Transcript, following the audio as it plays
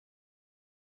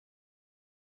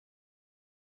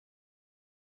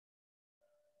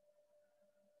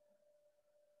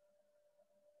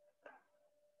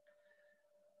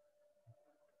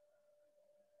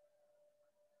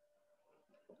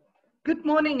Good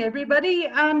morning, everybody,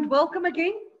 and welcome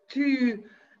again to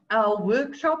our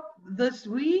workshop this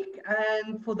week.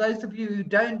 And for those of you who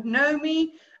don't know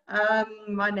me,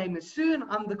 my name is Sue, and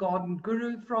I'm the garden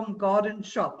guru from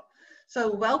GardenShop.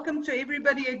 So welcome to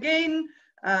everybody again.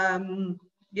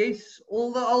 Yes,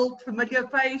 all the old familiar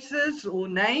faces or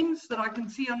names that I can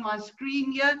see on my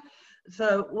screen here.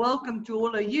 So welcome to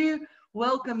all of you.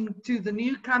 Welcome to the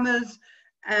newcomers.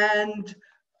 And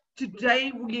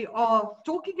today we are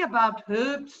talking about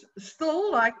herbs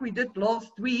still like we did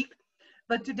last week,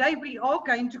 but today we are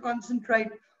going to concentrate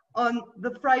on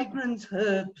the fragrance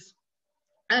herbs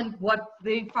and what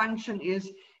their function is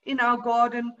in our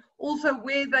garden, also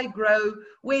where they grow,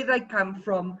 where they come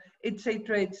from,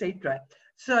 etc., etc.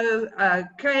 So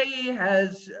Kay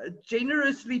has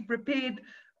generously prepared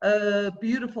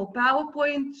beautiful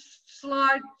PowerPoint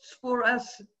slides for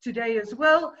us today as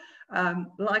well,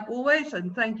 like always,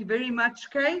 and thank you very much,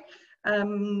 Kay.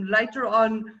 Later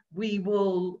on, we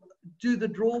will do the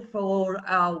draw for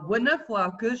our winner for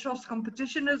our Kirschhoff's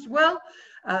competition as well.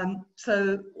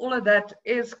 So all of that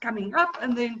is coming up,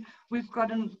 and then we've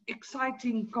got an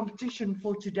exciting competition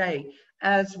for today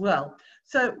as well.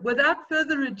 So without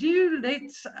further ado,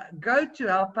 let's go to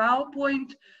our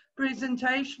PowerPoint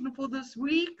presentation for this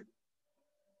week.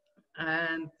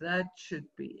 And that should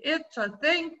be it, I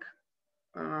think.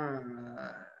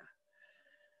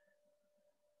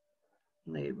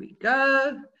 There we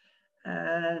go.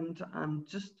 And I'm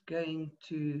just going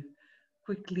to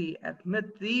quickly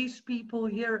admit these people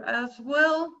here as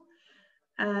well.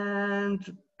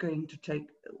 And going to take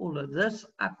all of this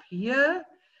up here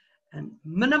and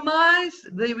minimize.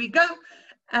 There we go.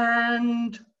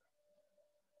 And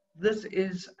this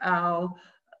is our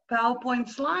PowerPoint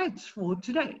slides for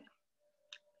today.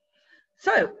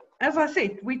 So, as I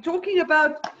said, we're talking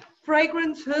about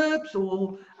fragrance herbs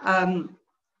or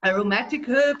aromatic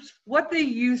herbs, what their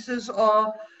uses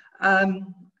are,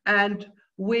 and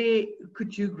where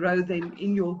could you grow them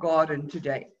in your garden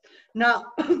today.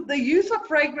 Now, the use of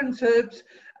fragrance herbs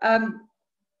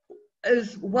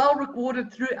is well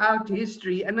recorded throughout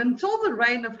history, and until the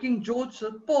reign of King George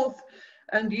IV,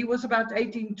 and he was about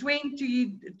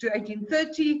 1820 to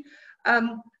 1830,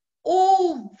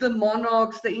 all the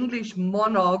monarchs, the English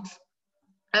monarchs,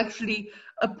 actually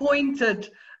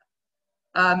appointed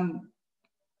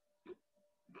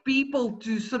people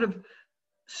to sort of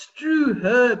strew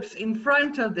herbs in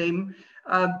front of them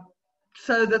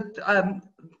so that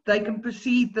they can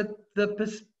proceed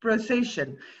the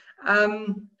procession.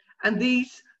 And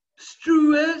these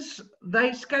strewers,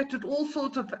 they scattered all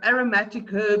sorts of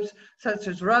aromatic herbs such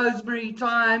as rosemary,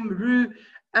 thyme, rue.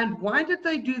 And why did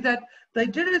they do that? They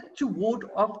did it to ward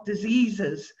off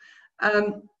diseases.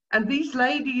 And these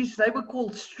ladies, they were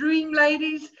called strewing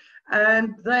ladies,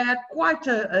 and they had quite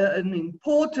an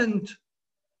important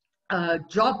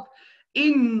job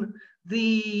in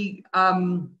the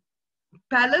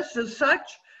palace as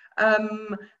such.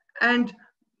 And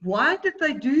why did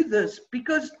they do this?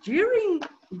 Because during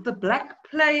the Black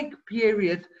Plague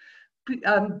period,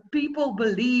 people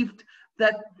believed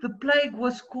that the plague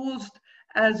was caused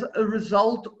as a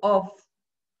result of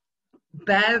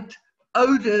bad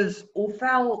odors or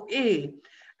foul air.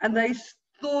 And they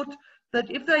thought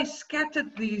that if they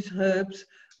scattered these herbs,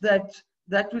 that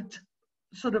would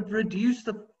sort of reduce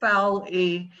the foul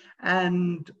air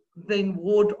and then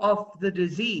ward off the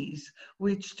disease,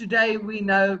 which today we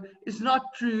know is not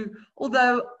true,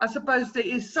 although I suppose there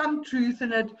is some truth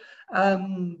in it,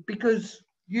 because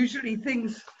usually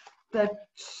things that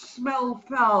smell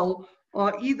foul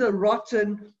are either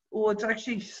rotten or it's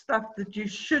actually stuff that you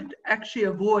should actually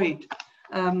avoid.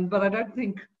 But I don't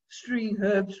think strewing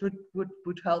herbs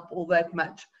would help all that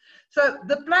much. So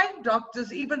the plague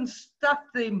doctors even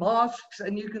stuffed their masks,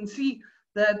 and you can see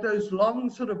that those long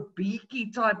sort of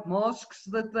beaky type masks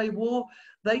that they wore,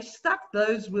 they stuffed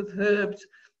those with herbs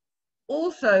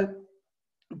also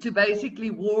to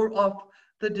basically ward off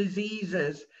the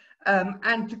diseases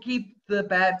and to keep the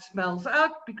bad smells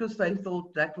out, because they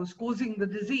thought that was causing the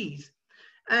disease.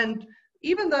 And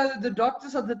even though the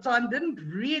doctors at the time didn't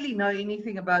really know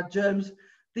anything about germs,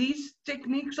 these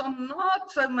techniques are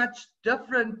not so much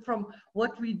different from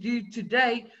what we do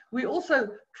today. We're also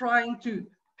trying to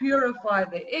purify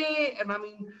the air, and I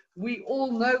mean, we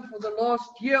all know for the last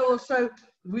year or so,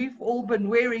 we've all been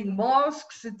wearing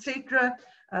masks, etc.,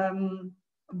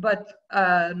 but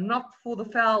not for the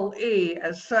foul air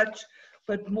as such,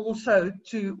 but more so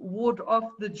to ward off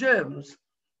the germs.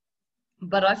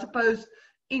 But I suppose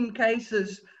in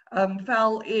cases,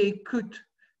 foul air could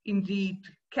indeed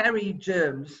carry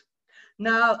germs.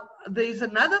 Now, there's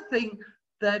another thing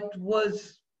that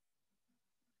was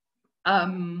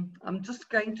I'm just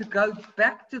going to go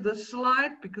back to the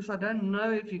slide because I don't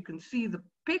know if you can see the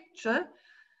picture.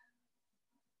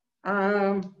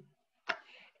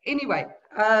 Anyway,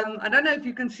 I don't know if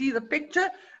you can see the picture,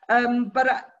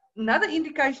 but another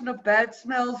indication of bad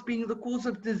smells being the cause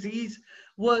of disease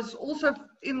was also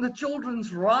in the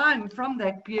children's rhyme from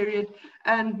that period,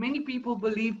 and many people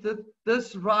believe that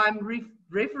this rhyme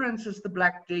references the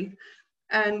Black Death,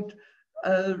 and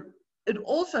it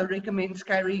also recommends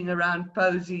carrying around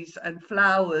posies and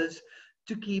flowers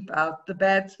to keep out the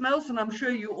bad smells. And I'm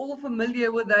sure you're all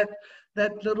familiar with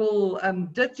that little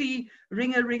ditty,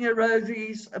 ring a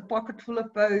rosies, a pocket full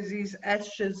of posies,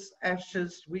 ashes,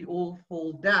 ashes, we all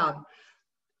fall down.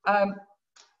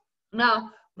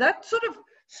 Now, that sort of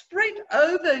spread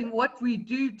over in what we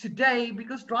do today,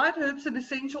 because dried herbs and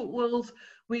essential oils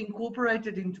were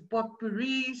incorporated into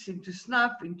potpourris, into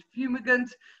snuff, into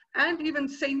fumigants, and even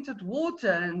scented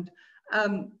water, and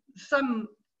some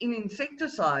in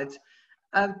insecticides.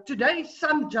 Today,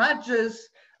 some judges,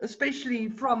 especially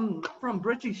from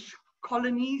British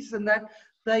colonies, and that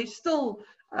they still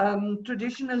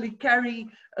traditionally carry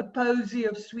a posy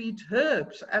of sweet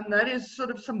herbs, and that is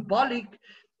sort of symbolic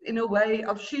in a way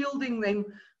of shielding them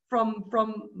from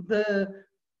the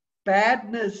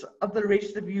badness of the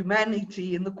rest of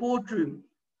humanity in the courtroom.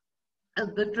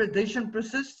 And the tradition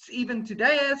persists even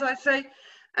today, as I say,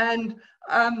 and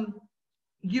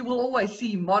you will always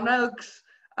see monarchs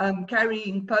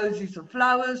carrying posies of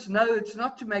flowers. No, it's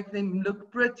not to make them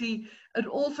look pretty. It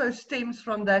also stems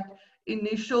from that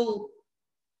initial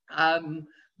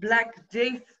Black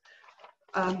Death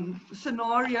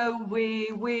scenario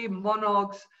where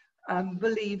monarchs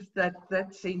believed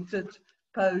that scented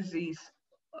posies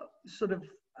sort of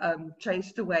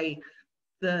chased away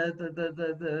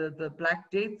the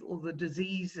Black Death or the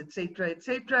disease, etc.,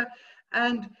 etc.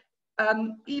 And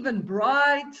even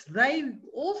brides, they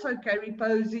also carry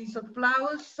posies of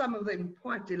flowers, some of them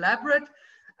quite elaborate,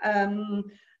 and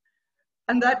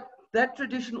that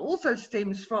tradition also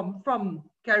stems from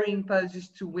carrying posies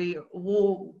to wear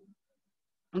or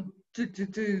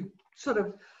to sort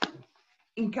of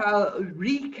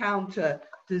recounter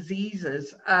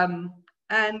diseases,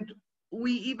 and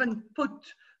we even put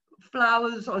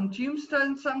flowers on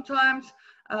tombstones sometimes.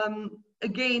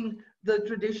 Again, the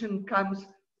tradition comes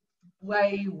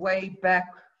way back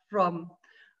from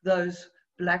those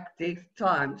Black Death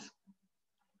times.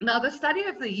 Now, the study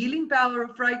of the healing power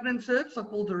of fragrance herbs are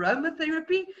called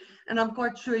aromatherapy, and I'm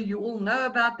quite sure you all know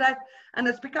about that, and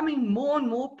it's becoming more and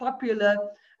more popular,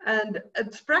 and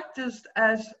it's practiced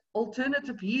as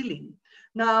alternative healing.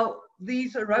 Now,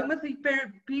 these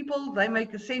aromatherapy people, they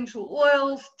make essential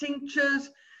oils, tinctures,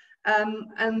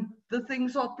 and the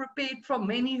things are prepared from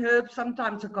many herbs,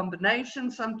 sometimes a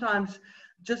combination, sometimes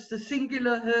just a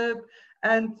singular herb,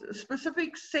 and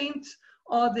specific scents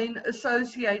are then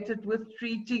associated with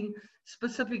treating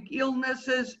specific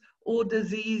illnesses or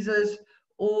diseases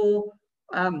or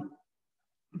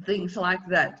things like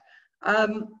that.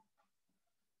 I'm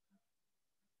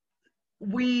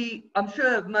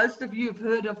sure most of you have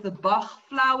heard of the Bach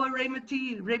flower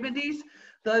remedies.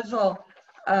 Those are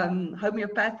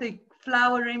homeopathic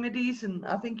flower remedies, and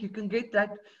I think you can get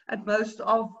that at most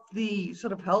of the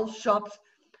sort of health shops.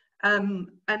 And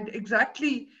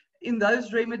exactly in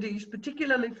those remedies,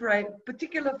 particular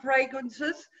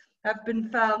fragrances have been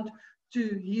found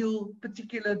to heal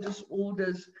particular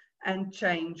disorders and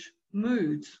change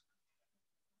moods.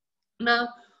 Now,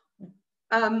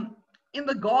 in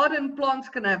the garden, plants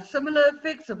can have similar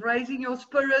effects of raising your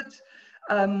spirits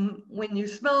when you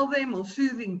smell them, or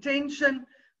soothing tension.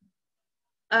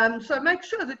 So make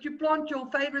sure that you plant your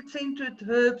favorite scented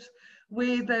herbs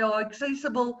where they are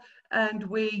accessible and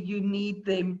where you need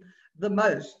them the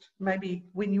most, maybe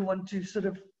when you want to sort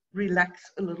of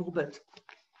relax a little bit.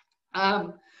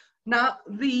 Now,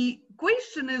 the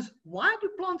question is, why do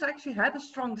plants actually have a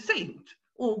strong scent?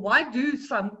 Or why do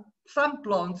some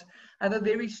plants have a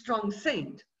very strong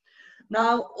scent?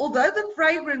 Now, although the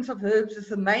fragrance of herbs is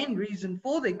the main reason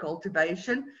for their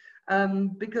cultivation,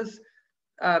 because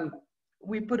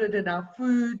we put it in our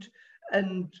food,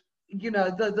 and you know,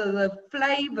 the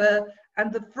flavor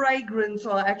and the fragrance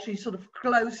are actually sort of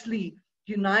closely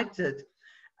united.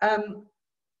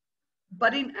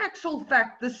 But in actual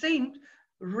fact, the scent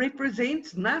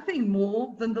represents nothing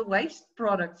more than the waste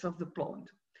products of the plant.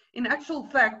 In actual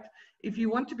fact, if you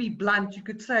want to be blunt, you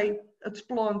could say it's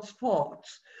plants'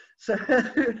 farts. So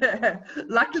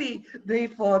luckily, their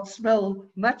farts smell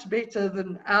much better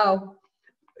than our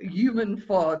human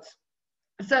farts.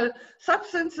 So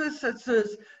substances such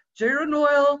as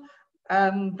geraniol,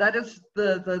 that is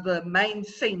the main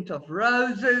scent of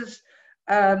roses,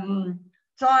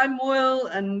 thyme oil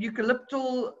and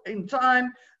eucalyptus in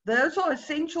thyme. Those are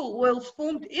essential oils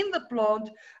formed in the plant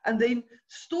and then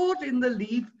stored in the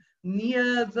leaf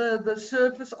near the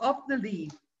surface of the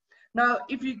leaf. Now,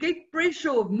 if you get pressure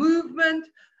or movement,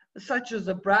 such as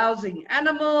a browsing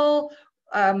animal,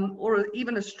 or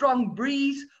even a strong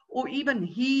breeze, or even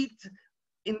heat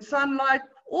in sunlight,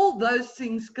 all those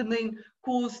things can then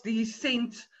cause these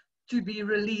scents to be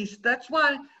released. That's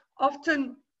why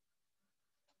often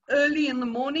early in the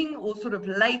morning or sort of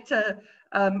later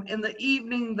in the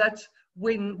evening, that's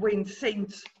when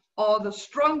scents are the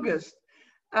strongest.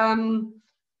 And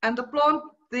the plant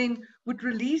then would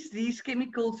release these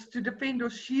chemicals to defend or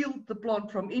shield the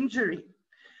plant from injury.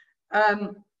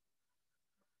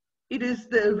 It is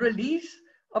the release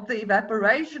of the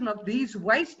evaporation of these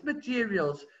waste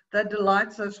materials that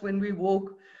delights us when we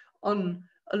walk on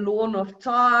a lawn of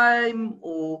thyme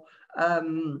or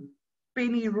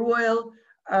pennyroyal,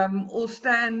 or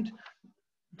stand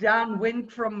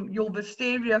downwind from your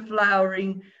wisteria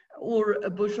flowering or a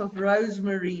bush of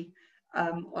rosemary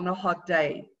on a hot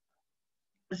day.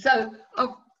 So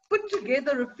I've put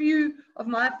together a few of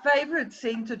my favorite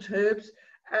scented herbs,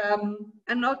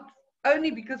 and not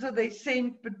only because of their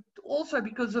scent, but also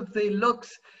because of their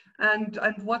looks and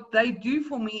what they do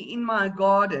for me in my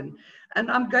garden. And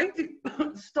I'm going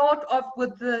to start off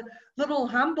with the little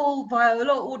humble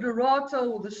Viola odorata,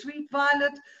 or the sweet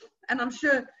violet. And I'm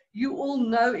sure you all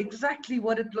know exactly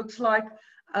what it looks like.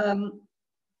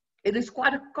 It is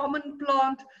quite a common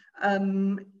plant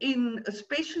in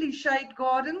especially shade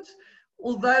gardens,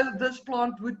 although this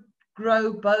plant would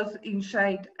grow both in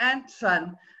shade and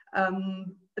sun.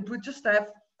 It would just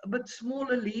have a bit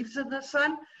smaller leaves in the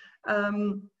sun,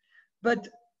 but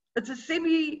it's a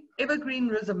semi-evergreen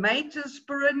rhizomatous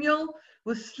perennial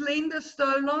with slender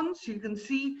stolons. You can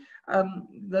see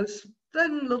those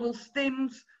thin little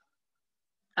stems,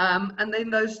 and then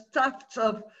those tufts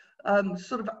of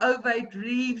sort of ovate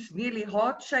leaves, nearly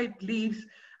heart-shaped leaves,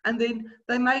 and then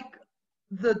they make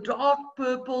the dark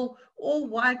purple or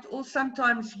white or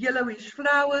sometimes yellowish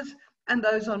flowers, and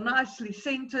those are nicely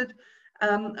scented,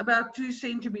 about 2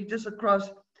 centimeters across,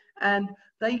 and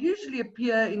they usually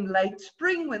appear in late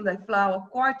spring when they flower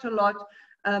quite a lot,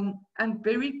 and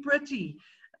very pretty.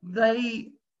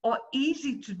 They are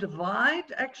easy to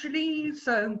divide, actually,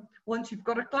 so once you've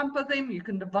got a clump of them, you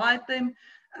can divide them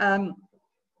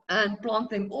and plant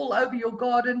them all over your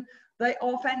garden. They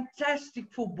are fantastic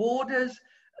for borders,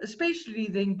 especially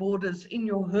then borders in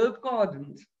your herb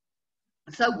gardens.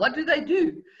 So what do they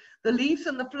do? The leaves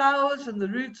and the flowers and the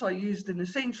roots are used in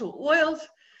essential oils.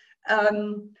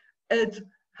 It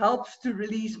helps to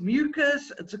release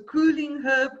mucus. It's a cooling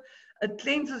herb. It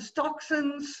cleanses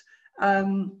toxins.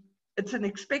 It's an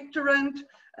expectorant,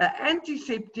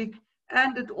 antiseptic,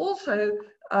 and it also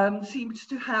seems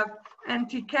to have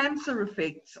anti-cancer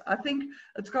effects. I think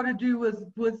it's got to do with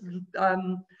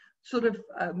sort of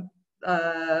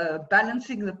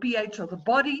balancing the pH of the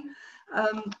body.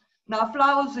 Now,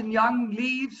 flowers and young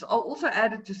leaves are also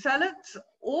added to salads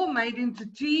or made into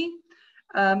tea.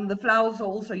 The flowers are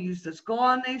also used as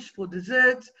garnish for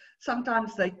desserts.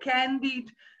 Sometimes they're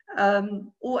candied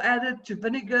or added to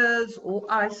vinegars or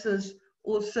ices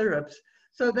or syrups.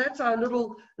 So that's our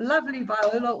little lovely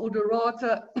Viola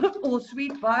odorata or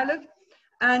sweet violet.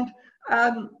 And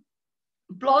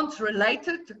plants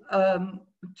related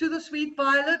to the sweet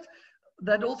violet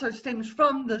that also stems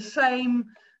from the same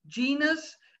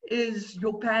genus is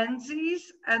your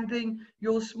pansies, and then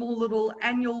your small little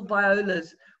annual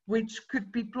violas, which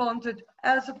could be planted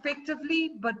as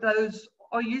effectively, but those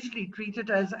are usually treated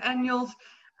as annuals,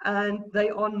 and they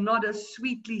are not as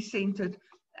sweetly scented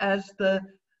as the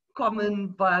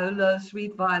common viola,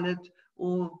 sweet violet,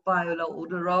 or Viola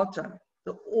odorata,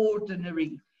 the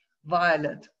ordinary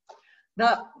violet.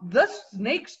 Now, this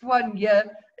next one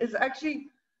here is actually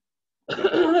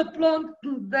a plant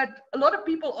that a lot of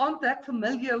people aren't that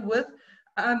familiar with,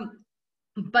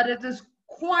 but it is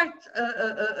quite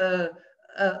a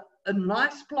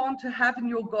nice plant to have in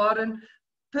your garden.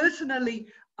 Personally,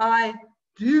 I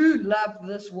do love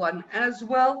this one as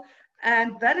well,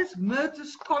 and that is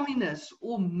Myrtus communis,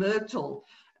 or myrtle.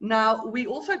 Now, we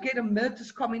also get a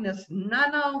Myrtus communis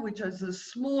nana, which is a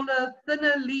smaller,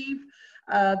 thinner leaf.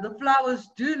 The flowers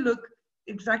do look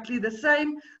exactly the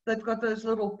same. They've got those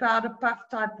little powder puff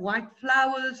type white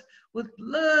flowers with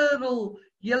little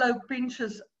yellow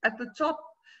pinches at the top,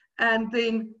 and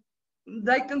then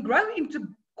they can grow into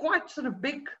quite sort of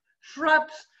big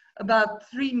shrubs, about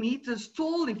 3 meters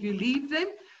tall if you leave them,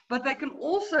 but they can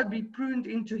also be pruned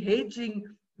into hedging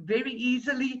very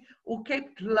easily, or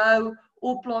kept low,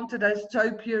 or planted as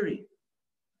topiary.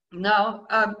 Now,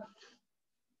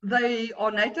 they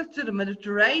are native to the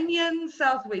Mediterranean,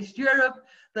 Southwest Europe.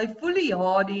 They're fully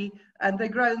hardy and they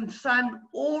grow in sun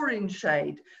or in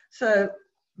shade. So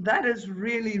that is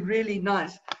really, really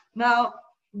nice. Now,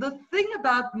 the thing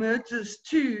about myrtus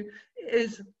too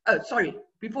is, oh, sorry,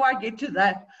 before I get to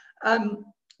that,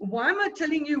 why am I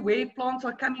telling you where plants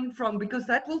are coming from? Because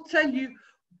that will tell you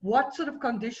what sort of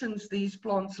conditions these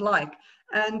plants like.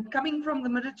 And coming from the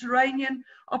Mediterranean,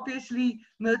 obviously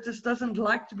myrtus doesn't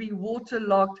like to be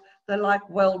waterlogged. They like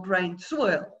well-drained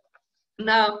soil.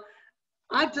 Now,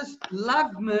 I just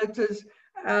love myrtus,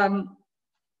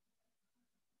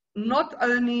 not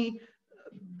only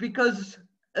because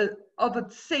of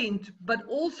its scent, but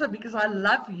also because I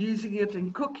love using it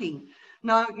in cooking.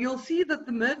 Now, you'll see that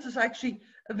the myrtus actually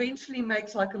eventually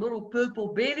makes like a little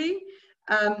purple berry.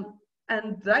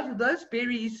 And those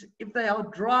berries, if they are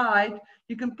dried,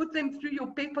 you can put them through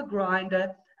your pepper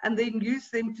grinder and then use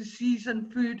them to season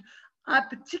food. I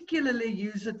particularly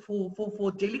use it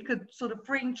for delicate sort of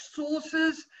French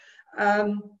sauces.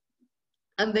 And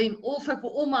then also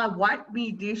for all my white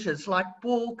meat dishes like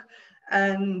pork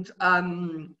and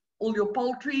all your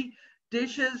poultry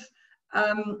dishes.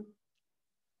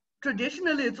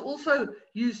 Traditionally, it's also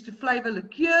used to flavor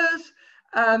liqueurs,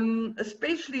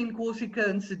 especially in Corsica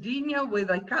and Sardinia, where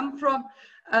they come from.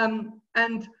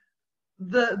 And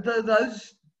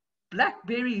those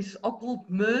blackberries are called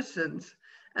myrcens,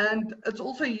 and it's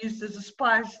also used as a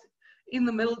spice in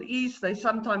the Middle East. They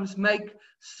sometimes make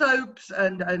soaps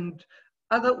and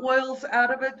other oils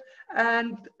out of it,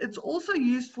 and it's also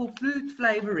used for food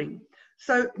flavoring.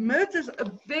 So myrtus is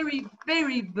a very,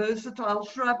 very versatile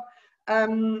shrub.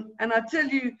 And I tell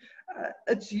you,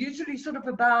 it's usually sort of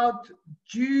about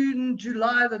June,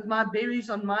 July that my berries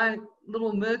on my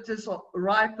little myrtus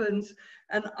ripens,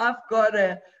 and I've got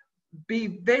to be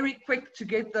very quick to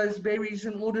get those berries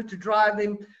in order to dry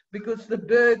them, because the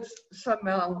birds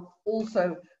somehow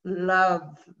also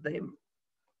love them.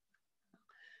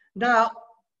 Now,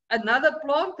 another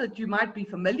plant that you might be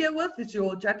familiar with is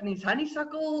your Japanese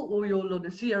honeysuckle or your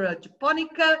Lonicera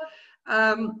japonica.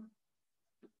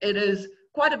 It is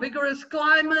quite a vigorous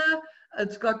climber.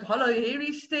 It's got hollow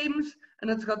hairy stems,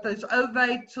 and it's got those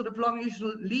ovate sort of longish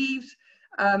leaves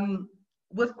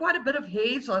with quite a bit of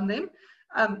hairs on them.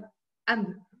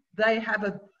 And they have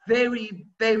a very,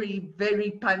 very,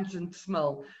 very pungent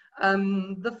smell.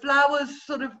 The flowers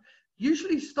sort of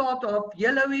usually start off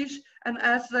yellowish, and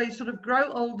as they sort of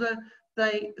grow older,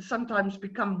 they sometimes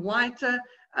become whiter,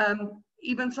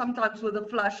 even sometimes with a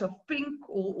flush of pink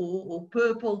or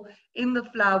purple in the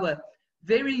flower.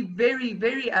 Very, very,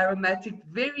 very aromatic,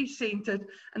 very scented.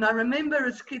 And I remember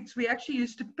as kids, we actually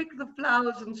used to pick the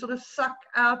flowers and sort of suck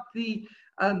out the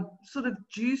sort of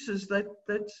juices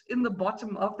that's in the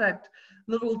bottom of that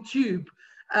little tube.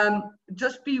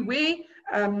 Just beware,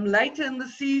 later in the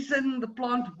season, the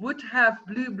plant would have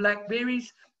blue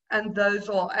blackberries, and those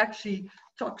are actually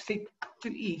toxic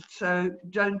to eat, so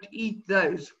don't eat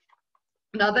those.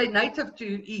 Now, they're native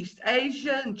to East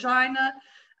Asia and China.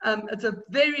 It's a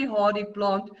very hardy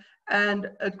plant, and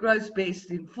it grows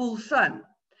best in full sun.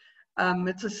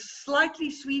 It's a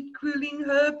slightly sweet cooling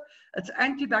herb. It's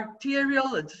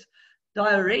antibacterial, it's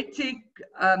diuretic,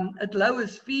 it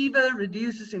lowers fever,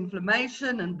 reduces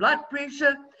inflammation and blood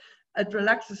pressure, it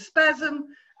relaxes spasm,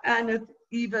 and it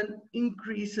even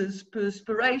increases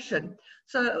perspiration.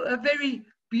 So a very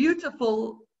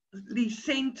beautifully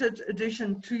scented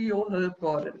addition to your herb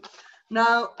garden.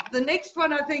 Now, the next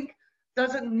one I think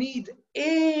doesn't need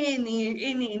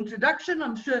any introduction.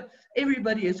 I'm sure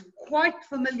everybody is quite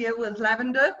familiar with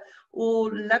lavender,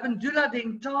 or Lavandula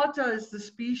dentata is the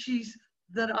species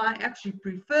that I actually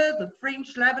prefer, the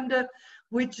French lavender,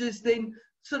 which is then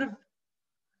sort of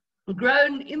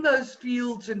grown in those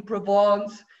fields in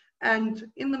Provence and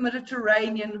in the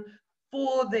Mediterranean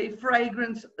for their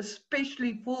fragrance,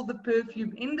 especially for the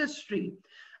perfume industry.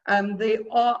 There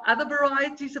are other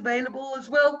varieties available as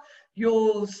well,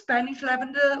 your Spanish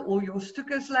lavender or your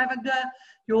Stucas lavender,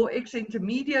 your ex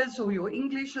intermedias or your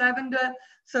English lavender.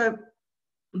 So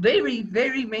very,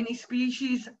 very many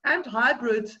species and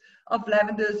hybrids of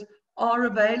lavenders are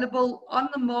available on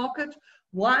the market.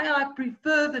 Why I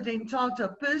prefer the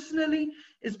dentata personally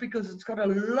is because it's got a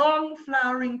long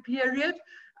flowering period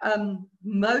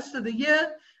most of the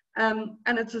year, and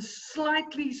it's a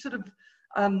slightly sort of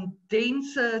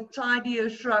denser, tidier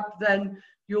shrub than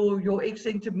your ex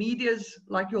intermedias,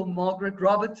 like your Margaret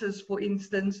Roberts's, for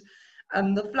instance.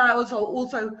 The flowers are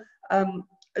also,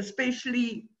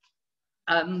 especially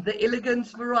the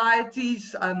elegance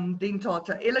varieties,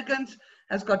 dentata elegans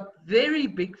has got very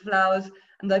big flowers,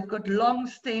 and they've got long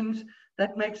stems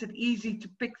that makes it easy to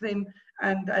pick them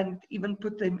and even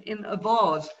put them in a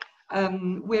vase.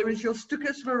 Whereas your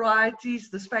Stucas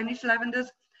varieties, the Spanish lavenders,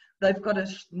 they've got a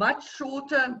much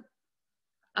shorter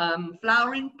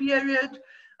flowering period,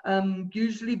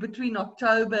 usually between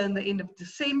October and the end of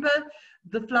December.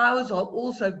 The flowers are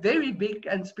also very big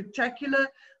and spectacular,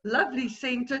 lovely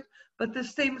scented, but the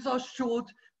stems are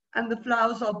short and the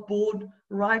flowers are borne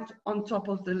right on top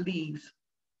of the leaves.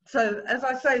 So as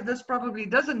I say, this probably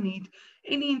doesn't need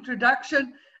any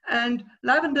introduction, and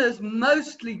lavender is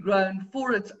mostly grown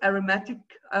for its aromatic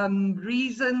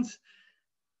reasons,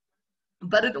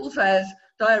 but it also has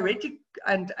diuretic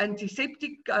and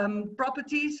antiseptic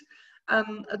properties.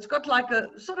 It's got like a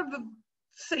sort of a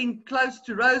scent close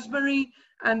to rosemary,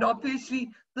 and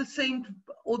obviously the scent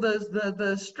or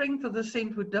the strength of the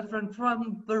scent would differ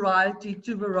from variety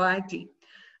to variety.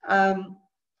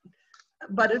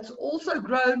 But it's also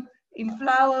grown in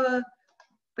flower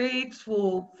beds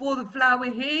for the flower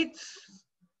heads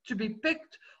to be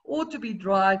picked or to be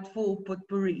dried for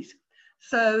potpourris.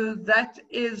 So that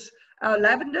is our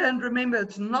lavender, and remember,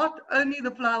 it's not only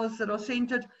the flowers that are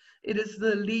scented, it is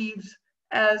the leaves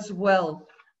as well.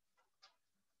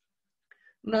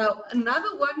 Now,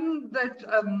 another one that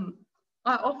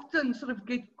I often sort of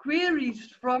get queries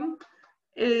from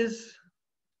is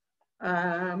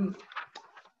our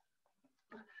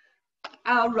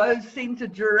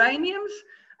rose-scented geraniums.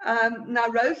 Now,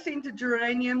 rose-scented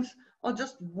geraniums are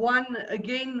just one,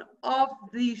 again, of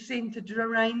the scented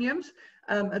geraniums.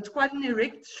 It's quite an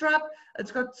erect shrub.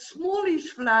 It's got smallish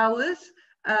flowers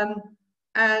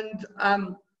and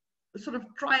sort of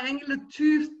triangular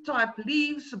tooth-type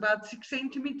leaves, about 6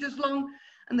 centimeters long.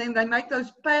 And then they make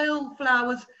those pale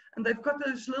flowers, and they've got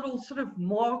those little sort of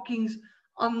markings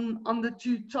on the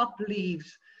 2 top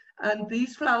leaves. And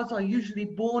these flowers are usually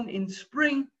born in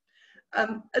spring.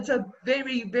 It's a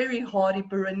very, very hardy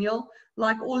perennial,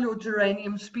 like all your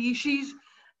geranium species.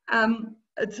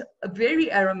 It's a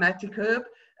very aromatic herb.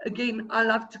 Again, I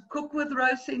love to cook with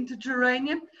rose-scented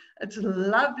geranium. It's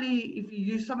lovely if you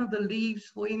use some of the leaves,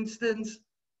 for instance,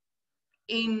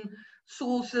 in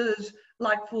sauces,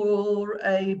 like for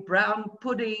a brown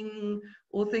pudding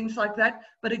or things like that.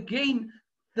 But again,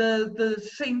 the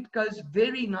scent goes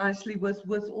very nicely with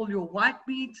all your white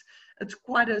meats. It's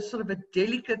quite a sort of a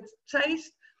delicate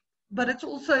taste, but it's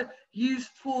also used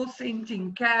for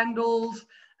scenting candles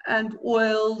and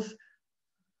oils.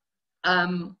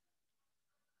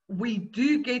 We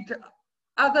do get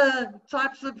other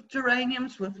types of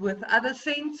geraniums with other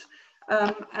scents,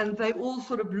 and they all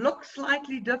sort of look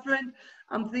slightly different.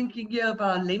 I'm thinking here of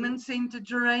our lemon-scented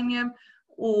geranium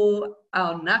or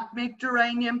our nutmeg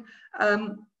geranium.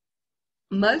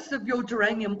 Most of your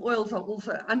geranium oils are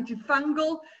also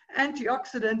antifungal,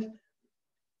 antioxidant,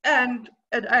 and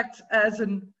it acts as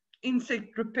an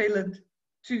insect repellent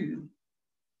too.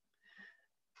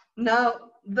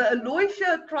 Now, the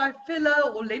Aloysia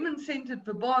trifila or lemon-scented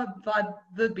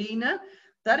verbena,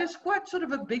 that is quite sort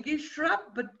of a biggish shrub,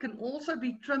 but can also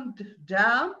be trimmed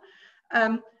down.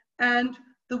 And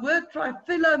the word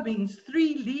trifila means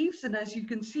 3 leaves, and as you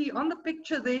can see on the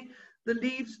picture there, the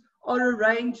leaves are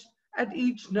arranged at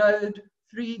each node,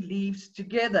 3 leaves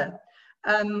together.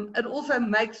 It also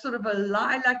makes sort of a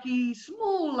lilac-y,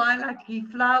 small lilac-y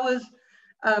flowers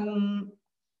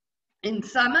in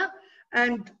summer.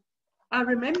 And I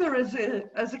remember as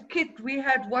a kid, we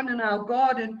had one in our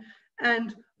garden,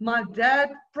 and my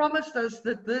dad promised us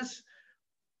that this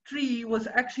tree was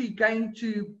actually going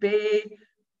to bear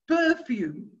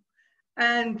perfume.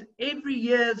 And every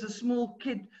year as a small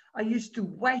kid, I used to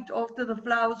wait after the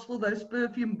flowers for those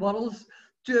perfume bottles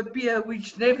to appear,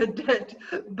 which never did,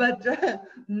 but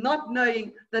not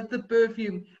knowing that the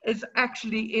perfume is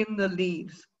actually in the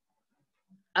leaves.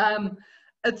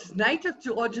 It's native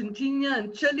to Argentina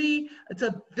and Chile. It's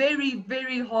a very,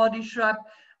 very hardy shrub,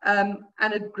 and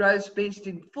it grows best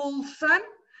in full sun.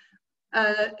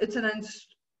 It's an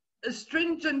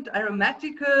astringent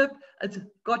aromatic herb. It's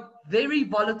got very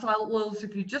volatile oils.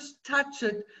 If you just touch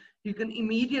it, you can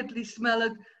immediately smell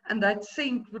it, and that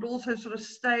scent would also sort of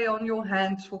stay on your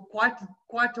hands for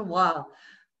quite a while.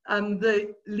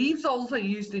 The leaves are also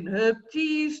used in herb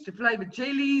teas, to flavor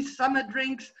jellies, summer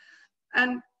drinks,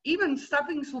 and even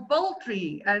stuffings for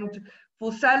poultry and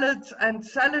for salads and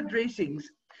salad dressings.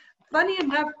 Funny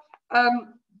enough,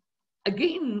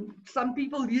 again, some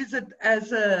people use it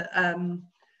as a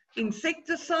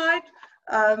insecticide,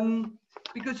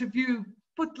 because if you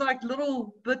put like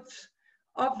little bits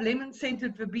of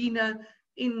lemon-scented verbena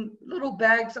in little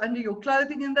bags under your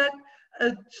clothing, and that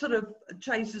it sort of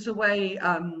chases away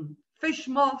fish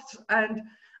moths. And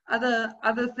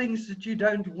other things that you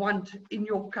don't want in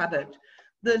your cupboard.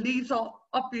 The leaves are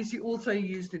obviously also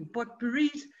used in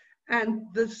potpourris, and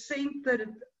the scent that it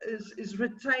is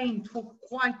retained for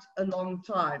quite a long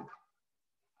time.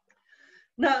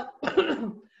 Now,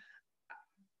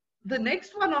 the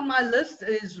next one on my list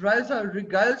is Rosa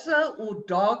rugosa, or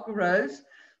dark rose.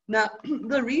 Now,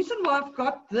 the reason why I've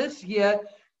got this here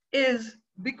is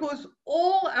because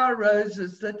all our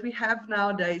roses that we have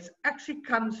nowadays actually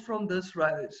comes from this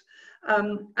rose.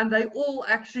 And they all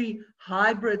actually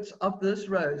hybrids of this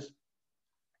rose.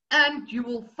 And you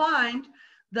will find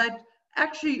that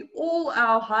actually all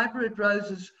our hybrid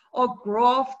roses are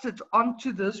grafted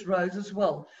onto this rose as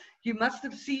well. You must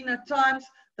have seen at times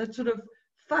that sort of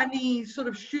funny sort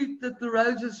of shoot that the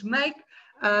roses make,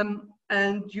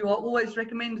 and you are always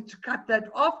recommended to cut that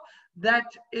off.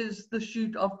 That is the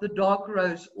shoot of the dark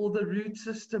rose, or the root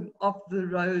system of the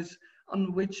rose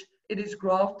on which it is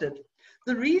grafted.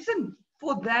 The reason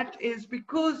for that is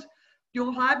because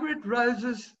your hybrid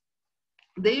roses,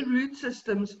 their root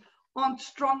systems aren't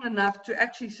strong enough to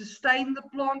actually sustain the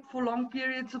plant for long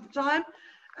periods of time,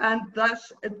 and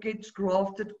thus it gets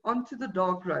grafted onto the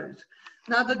dark rose.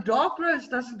 Now, the dark rose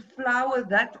doesn't flower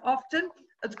that often.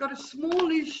 It's got a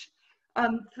smallish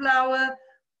flower,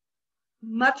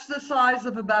 much the size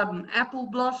of about an apple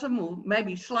blossom, or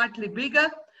maybe slightly bigger.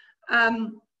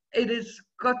 It has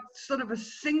got sort of a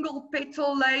single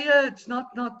petal layer. It's not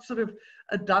sort of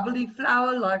a doubly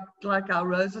flower like our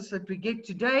roses that we get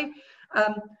today.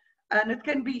 And it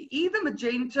can be either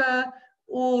magenta,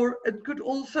 or it could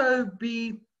also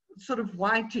be sort of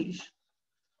whitish.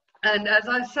 And as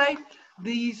I say,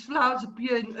 these flowers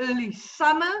appear in early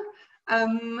summer,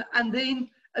 and then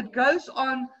it goes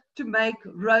on to make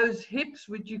rose hips,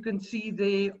 which you can see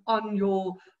there on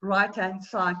your right-hand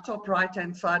side, top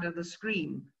right-hand side of the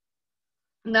screen.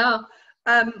 Now,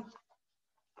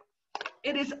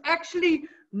 it is actually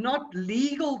not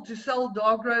legal to sell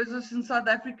dark roses in South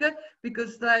Africa,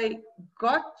 because they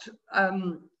got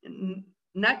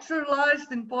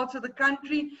naturalized in parts of the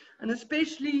country, and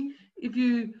especially if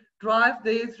you drive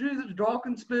there through the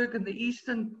Drakensberg and the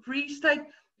Eastern Free State,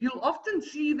 you'll often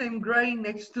see them growing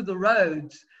next to the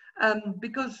roads,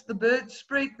 because the birds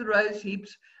spread the rose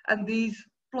hips, and these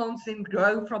plants then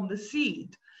grow from the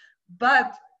seed.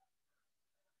 But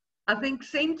I think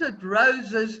scented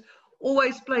roses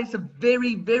always plays a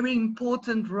very, very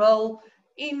important role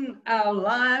in our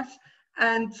lives,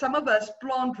 and some of us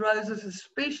plant roses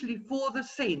especially for the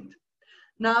scent.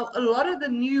 Now, a lot of the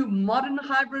new modern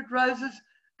hybrid roses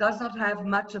does not have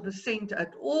much of a scent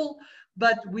at all,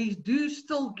 but we do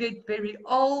still get very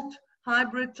old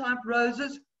hybrid type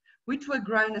roses, which were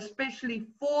grown especially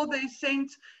for their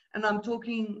scent. And I'm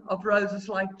talking of roses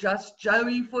like Just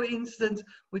Joey, for instance,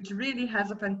 which really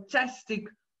has a fantastic,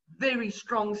 very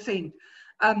strong scent.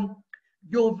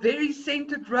 Your very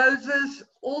scented roses,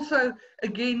 also,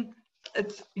 again,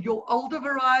 it's your older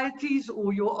varieties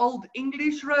or your old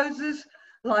English roses,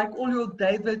 like all your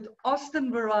David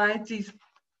Austin varieties,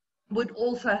 would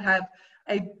also have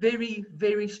a very,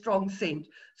 very strong scent.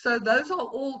 So those are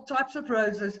all types of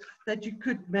roses that you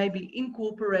could maybe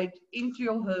incorporate into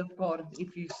your herb garden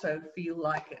if you so feel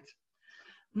like it.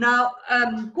 Now,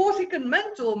 Corsican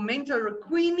mint, or Mentha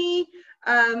requini,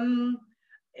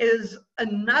 is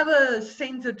another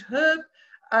scented herb,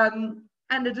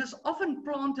 and it is often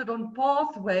planted on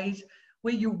pathways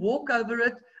where you walk over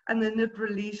it, and then it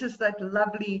releases that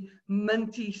lovely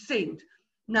minty scent.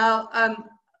 Now,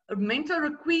 Mentha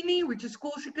requini, which is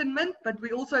Corsican mint, but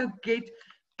we also get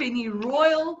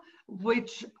pennyroyal,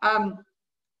 which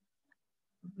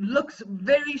looks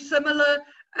very similar,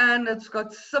 and it's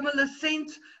got similar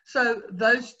scents. So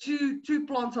those two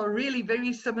plants are really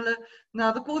very similar.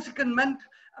 Now, the Corsican mint,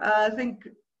 I think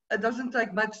it doesn't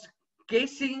take much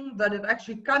guessing that it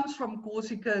actually comes from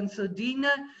Corsica and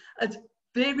Sardinia. It's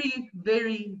very,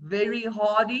 very, very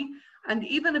hardy, and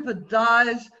even if it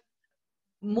dies,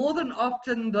 more than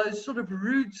often those sort of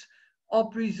roots are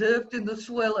preserved in the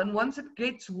soil, and once it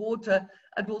gets water,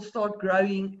 it will start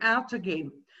growing out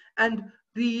again. And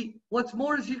what's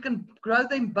more is you can grow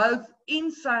them both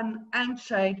in sun and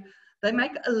shade. They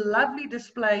make a lovely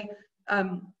display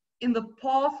in the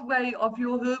pathway of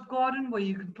your herb garden, where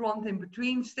you can plant them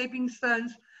between stepping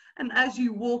stones, and as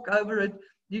you walk over it,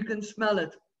 you can smell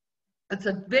it. It's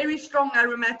a very strong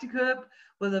aromatic herb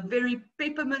with a very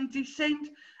pepperminty scent,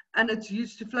 and it's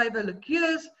used to flavor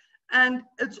liqueurs, and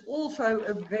it's also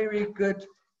a very good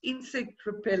insect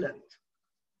repellent.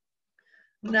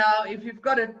 Now, if you've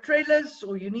got a trellis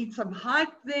or you need some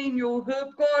height there in your herb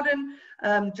garden,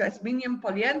 Jasminium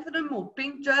polyanthemum or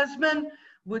pink jasmine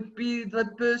would be the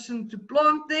person to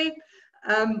plant there.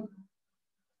 Um,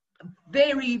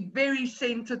 very, very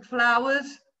scented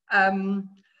flowers. And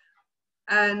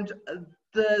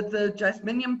the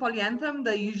Jasminium polyanthum,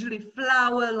 they usually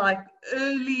flower like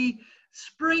early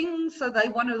spring, so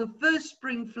they're one of the first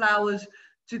spring flowers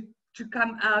to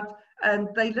come out, and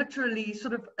they literally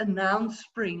sort of announce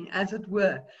spring, as it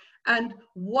were. And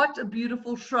what a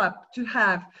beautiful shrub to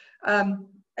have.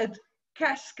 It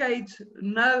cascades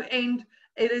no end.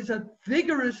 It is a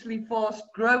vigorously fast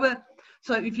grower.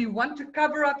 So if you want to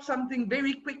cover up something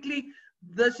very quickly,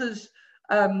 this is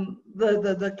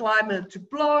the climate to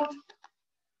plant.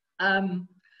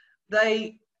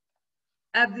 They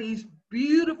have these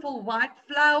beautiful white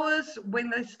flowers. When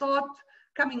they start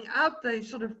coming out, they're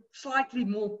sort of slightly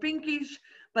more pinkish,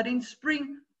 but in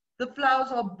spring, the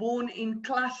flowers are born in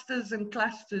clusters and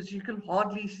clusters. You can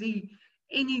hardly see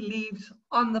any leaves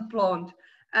on the plant.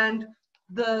 And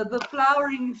the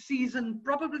flowering season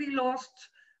probably lasts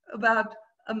about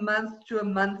a month to a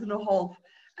month and a half.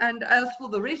 And as for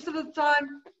the rest of the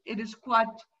time, it is quite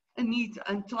a neat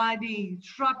and tidy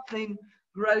shrub then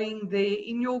growing there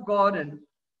in your garden.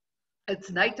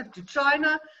 It's native to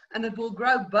China, and it will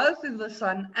grow both in the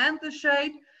sun and the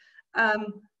shade.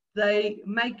 They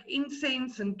make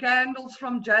incense and candles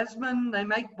from jasmine. They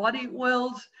make body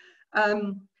oils.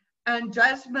 And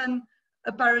jasmine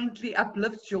apparently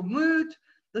uplifts your mood.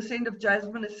 The scent of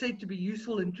jasmine is said to be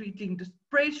useful in treating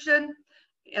depression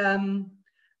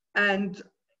and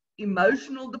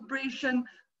emotional depression.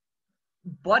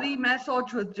 Body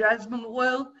massage with jasmine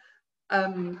oil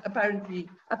apparently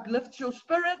uplifts your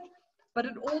spirit, but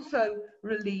it also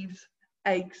relieves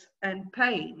aches and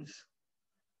pains.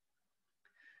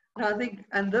 Now I think,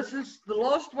 and this is the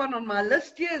last one on my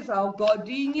list here, is our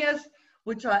gardenias,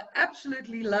 which I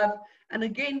absolutely love. And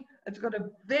again, it's got a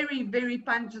very, very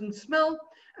pungent smell.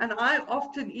 And I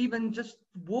often even just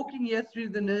walking here through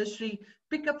the nursery,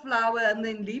 pick a flower and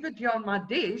then leave it here on my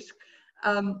desk,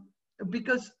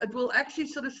 because it will actually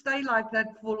sort of stay like that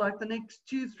for like the next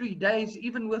 2-3 days,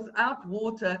 even without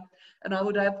water. And I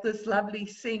would have this lovely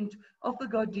scent of the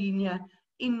gardenia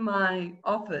in my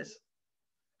office.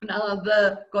 Now,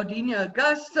 the Gardenia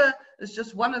augusta is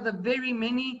just one of the very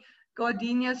many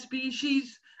gardenia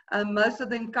species. Most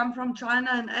of them come from China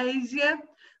and Asia.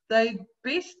 They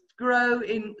best grow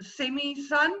in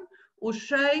semi-sun or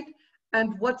shade.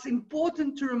 And what's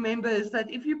important to remember is that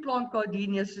if you plant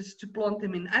gardenias, is to plant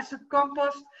them in acid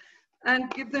compost and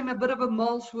give them a bit of a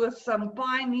mulch with some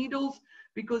pine needles,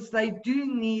 because they do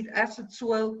need acid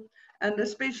soil. And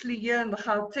especially here in the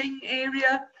Gauteng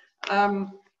area,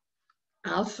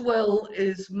 our soil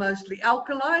is mostly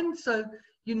alkaline, so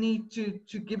you need to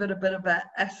give it a bit of an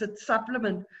acid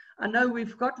supplement. I know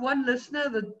we've got one listener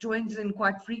that joins in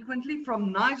quite frequently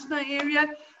from Knysna area.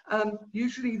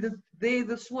 Usually there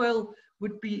the soil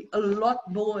would be a lot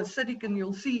more acidic, and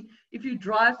you'll see if you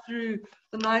drive through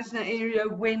the Knysna area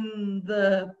when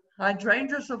the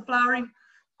hydrangeas are flowering,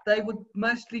 they would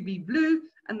mostly be blue,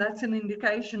 and that's an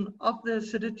indication of the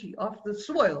acidity of the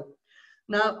soil.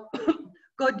 Now,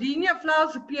 gardenia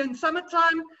flowers appear in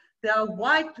summertime. They are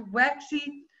white,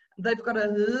 waxy. They've got a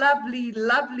lovely,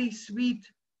 lovely, sweet,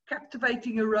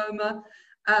 captivating aroma.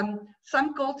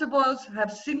 Some cultivars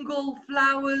have single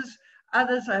flowers.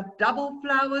 Others have double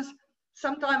flowers.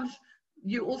 Sometimes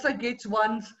you also get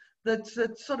ones that's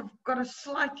sort of got a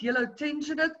slight yellow tinge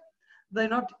in it. They're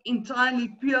not entirely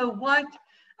pure white,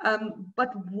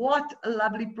 but what a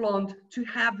lovely plant to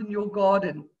have in your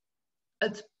garden.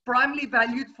 It's primarily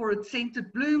valued for its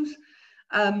scented blooms,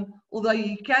 although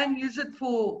you can use it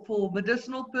for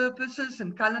medicinal purposes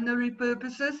and culinary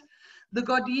purposes. The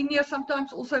gardenia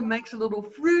sometimes also makes a little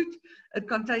fruit. It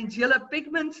contains yellow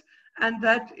pigments, and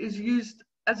that is used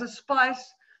as a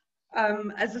spice,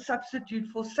 as a substitute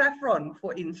for saffron,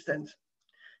 for instance.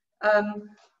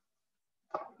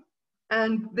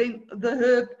 And then the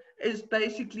herb is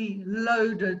basically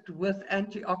loaded with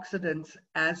antioxidants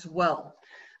as well.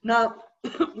 Now,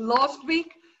 last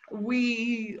week,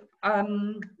 we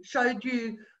showed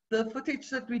you the footage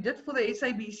that we did for the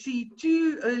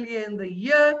SABC2 earlier in the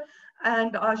year,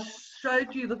 and I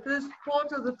showed you the first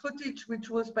part of the footage, which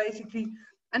was basically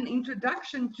an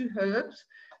introduction to herbs.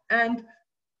 And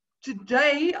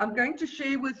today, I'm going to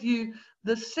share with you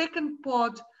the second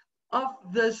part of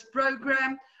this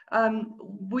program,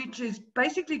 which is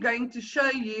basically going to show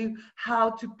you how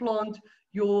to plant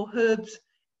your herbs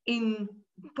in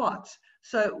pots.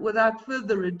 So without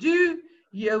further ado,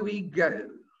 here we go.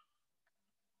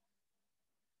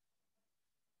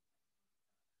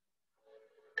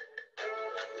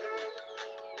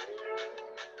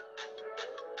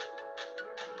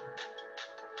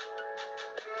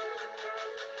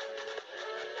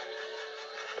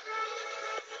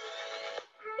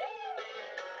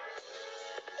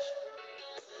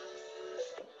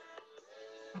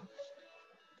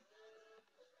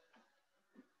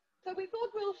 So we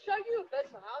thought we'll show you a bit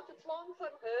how to plant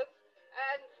some herbs,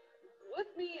 and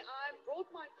with me I brought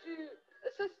my two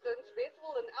assistants,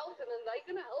 Bethel and Elton, and they're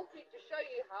going to help me to show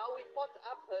you how we pot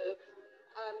up herbs,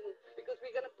 because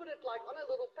we're going to put it like on a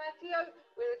little patio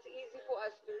where it's easy for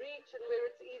us to reach and where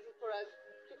it's easy for us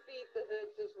to feed the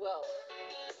herbs as well.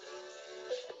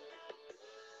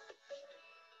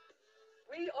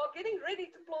 We are getting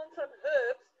ready to plant some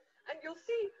herbs, and you'll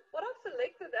see what I've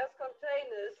selected as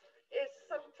containers is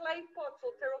some clay pots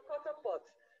or terracotta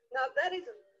pots. Now that is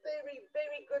very,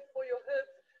 very good for your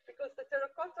herbs because the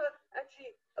terracotta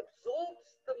actually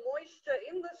absorbs the moisture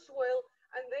in the soil,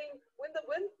 and then when the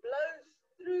wind blows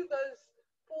through those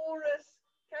porous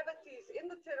cavities in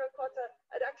the terracotta,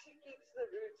 it actually keeps the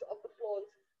roots of the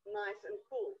plants nice and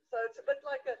cool. So it's a bit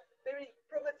like a very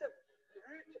primitive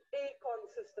root aircon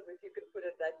system, if you can put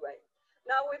it that way.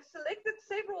 Now we've selected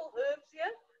several herbs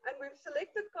here, and we've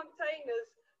selected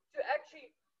containers to actually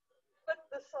fit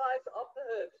the size of the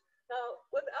herbs. Now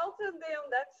with Elton there on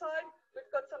that side,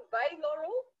 we've got some bay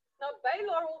laurel. Now bay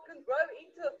laurel can grow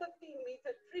into a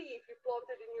 15-meter tree if you plant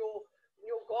it in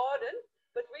your garden,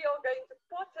 but we are going to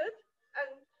pot it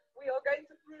and we are going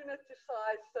to prune it to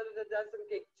size so that it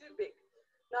doesn't get too big.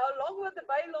 Now along with the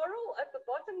bay laurel at the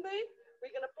bottom there,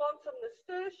 we're going to plant some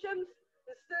nasturtiums.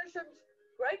 Nasturtiums,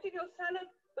 great in your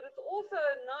salad, but it's also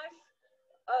a nice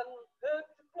herb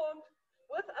to plant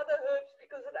with other herbs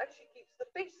because it actually keeps the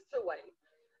pests away.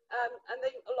 And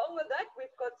then along with that,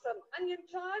 we've got some onion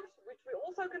chives, which we're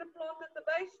also going to plant at the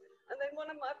base. And then one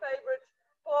of my favorites,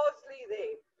 parsley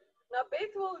there. Now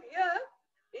Bethel here,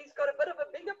 he's got a bit of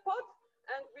a bigger pot,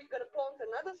 and we're going to plant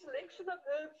another selection of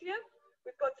herbs here.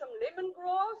 We've got some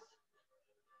lemongrass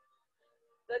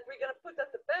that we're going to put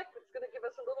at the back. It's going to give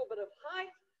us a little bit of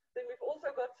height. Then we've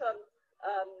also got some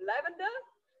lavender.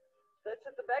 That's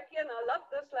at the back here, and I love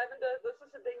this lavender. This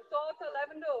is a dentata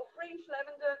lavender or French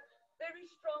lavender, very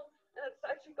strong, and it's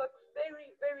actually got very,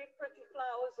 very pretty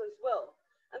flowers as well.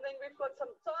 And then we've got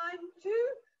some thyme too,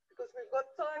 because we've got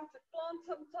time to plant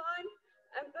some thyme.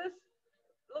 And this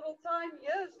little thyme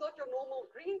here is not your normal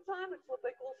green thyme, it's what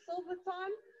they call silver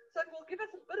thyme. So it will give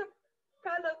us a bit of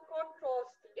color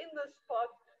contrast in this pot,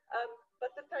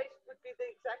 but the taste would be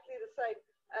exactly the same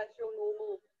as your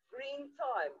normal green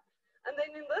thyme. And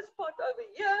then in this pot over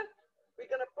here, we're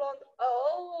going to plant a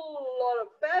whole lot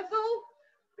of basil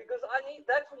because I need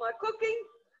that for my cooking.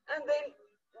 And then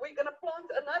we're going to plant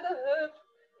another herb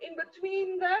in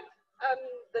between that,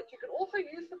 that you can also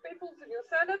use the petals in your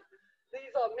salad.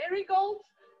 These are marigolds,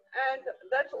 and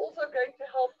that's also going to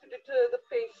help to deter the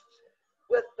pests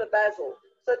with the basil.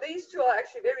 So these two are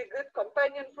actually very good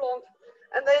companion plants.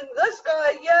 And then this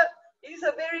guy here, he's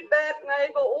a very bad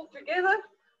neighbor altogether.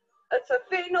 It's a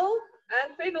fennel,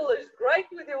 and fennel is great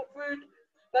with your food,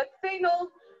 but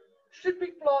fennel should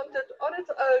be planted on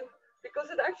its own because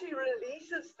it actually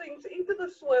releases things into the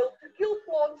soil to kill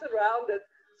plants around it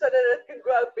so that it can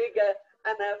grow bigger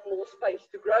and have more space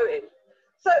to grow in.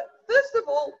 So first of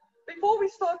all, before we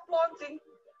start planting,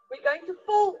 we're going to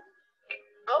fill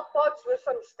our pots with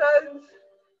some stones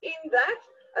in that,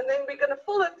 and then we're going to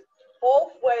fill it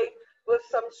halfway with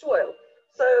some soil.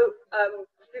 So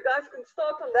you guys can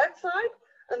start on that side,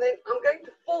 and then I'm going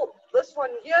to fill this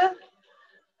one here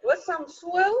with some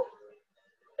soil,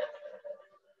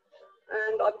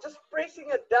 and I'm just pressing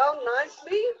it down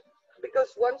nicely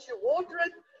because once you water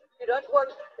it, you don't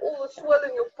want all the soil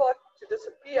in your pot to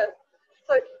disappear.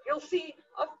 So you'll see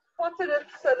I've potted it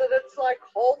so that it's like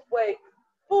halfway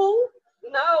full.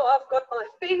 Now I've got my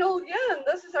fennel here, and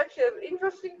this is actually an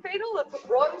interesting fennel. It's a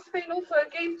bronze fennel, so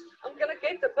again, I'm going to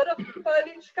get a bit of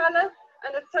foliage color,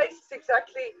 and it tastes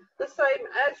exactly the same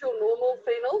as your normal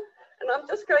fennel. And I'm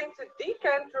just going to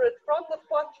decanter it from the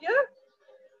pot here,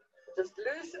 just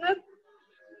loosen it,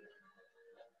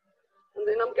 and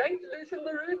then I'm going to loosen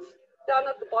the roots down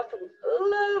at the bottom a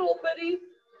little bitty,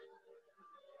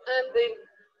 and then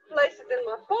place it in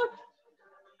my pot,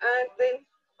 and then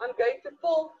I'm going to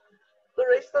fill the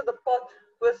rest of the pot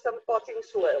with some potting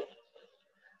soil.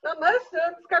 Now most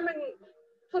herbs come in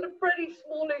sort of pretty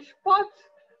smallish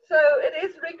pots, so it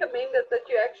is recommended that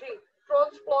you actually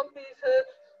transplant these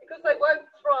herbs because they won't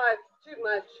thrive too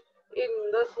much in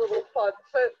this little pot.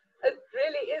 So it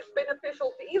really is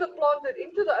beneficial to either plant it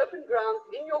into the open ground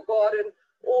in your garden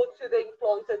or to then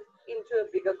plant it into a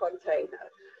bigger container.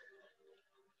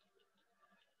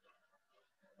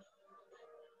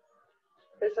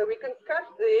 Okay, so we can cut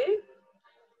there,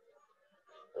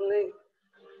 and then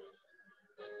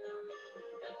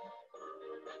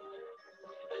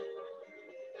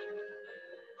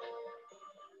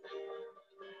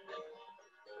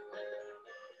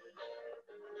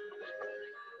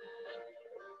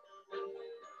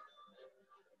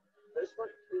This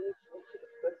one we need to look at the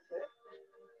bit there.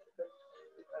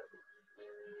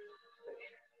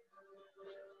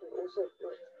 And also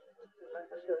put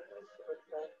lavender.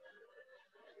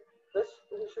 This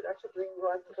we should actually bring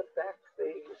right to the back there.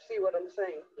 You see what I'm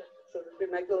saying? So that we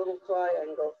make a little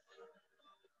triangle.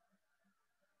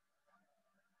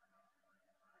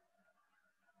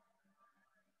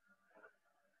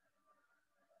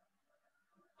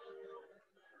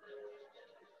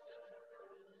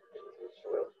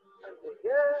 Swirl under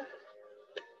here.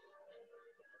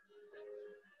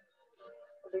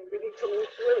 I think we need some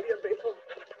swirl here, Bethel.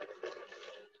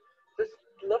 Just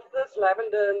lift this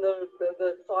lavender and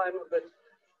the thyme a bit.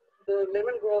 The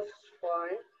lemongrass is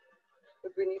fine,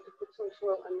 but we need to put some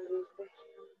swirl underneath there.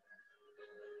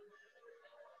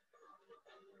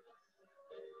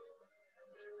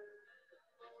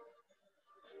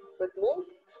 Bit more.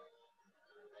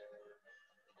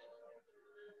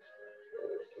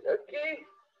 Okay.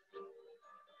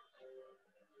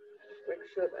 Make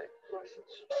sure that nice and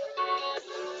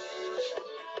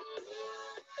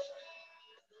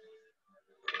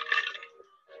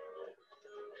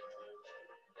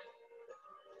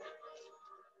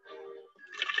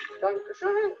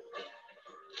Dankeschön.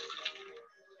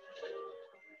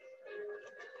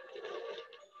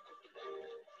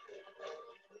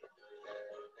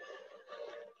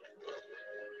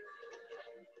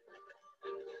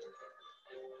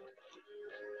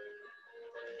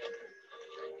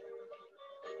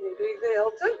 You doing the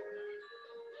Elton?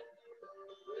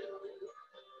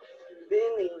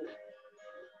 Benning.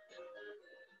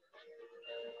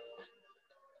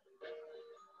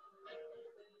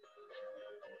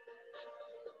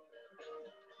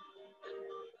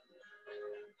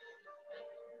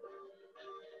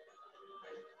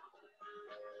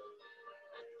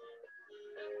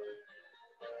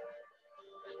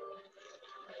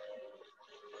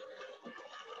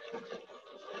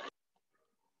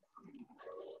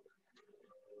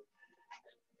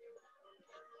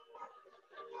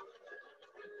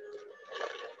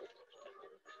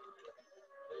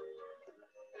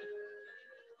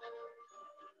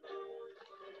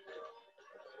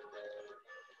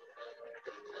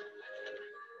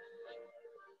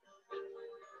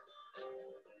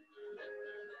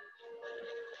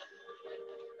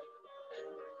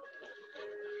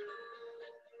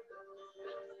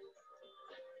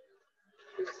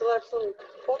 We still have some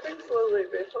potting soil there,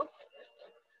 Bethel.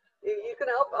 You can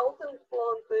help Elton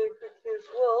plant there quickly as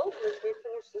well. Let me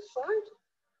finish this side.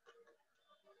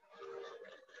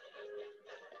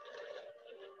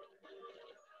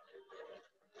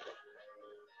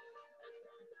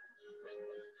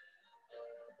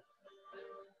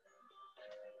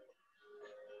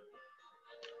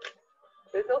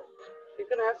 Bethel, you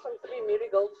can have some 3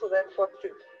 marigolds for that pot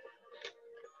too.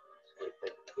 Let's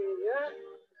get that here.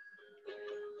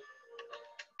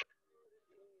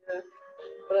 Yeah.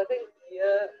 But I think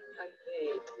here and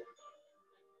there.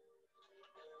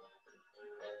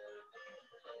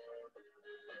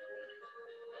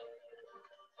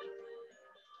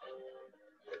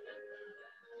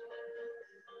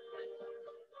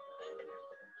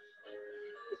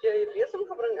 Did jy besem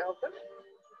gebring, Elton?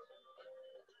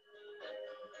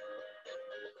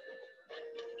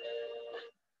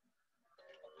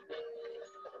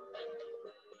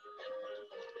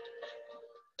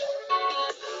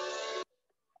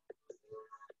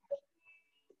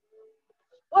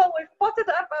 Well, we've potted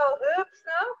up our herbs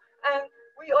now, and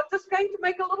we are just going to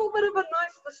make a little bit of a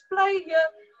nice display here,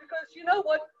 because you know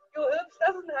what, your herbs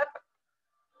doesn't have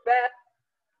bad.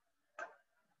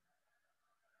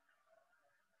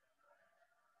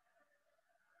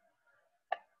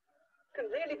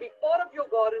 Can really be part of your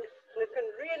garden, and it can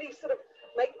really sort of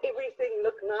make everything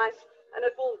look nice, and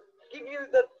it will give you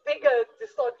the vigor to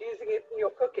start using it in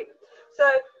your cooking. So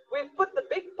we've put the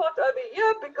big pot over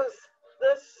here because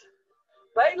this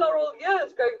bay laurel here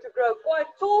is going to grow quite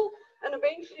tall, and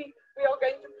eventually we are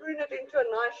going to prune it into a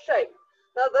nice shape.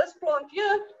 Now this plant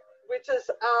here, which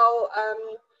is our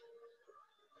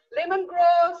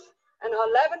lemongrass and our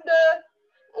lavender,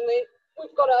 and then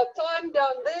we've got our thyme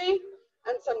down there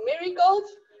and some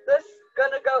marigolds. This is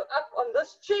going to go up on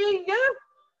this chair here,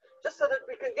 just so that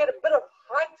we can get a bit of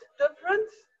height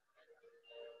difference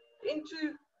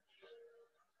into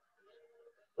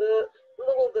the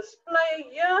little display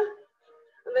here.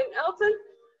 And then Elton,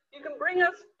 you can bring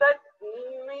us that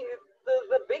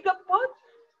the bigger pot,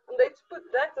 and let's put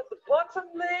that at the bottom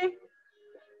there.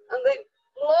 And then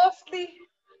lastly,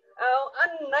 our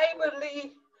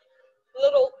unneighborly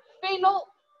little fennel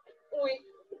we're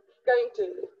going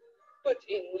to put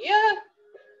in here.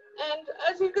 And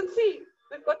as you can see,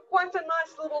 we've got quite a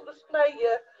nice little display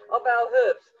here of our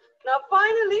herbs. Now,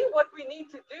 finally, what we need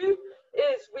to do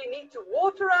is we need to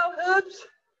water our herbs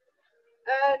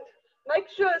and make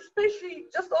sure, especially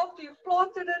just after you've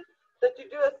planted it, that you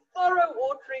do a thorough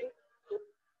watering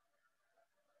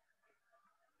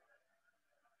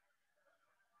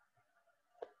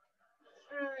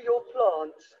through your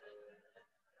plants.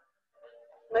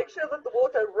 Make sure that the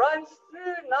water runs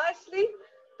through nicely.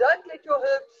 Don't let your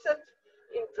herbs sit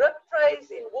in drip trays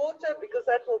in water because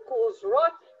that will cause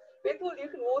rot. Bethel, you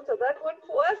can water that one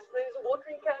for us. There's a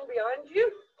watering can behind you.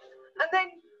 And then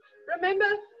remember,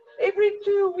 every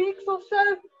 2 weeks or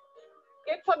so,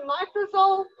 get some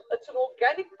nitrosol. It's an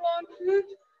organic plant food.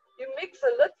 You mix a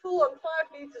lid full on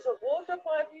 5 liters of water.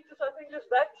 5 liters, I think, is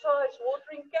that size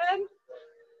watering can.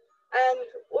 And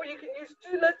or you can use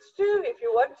 2 lids too if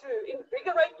you want to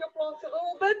invigorate your plants a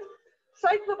little bit.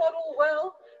 Shake the bottle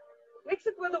well, mix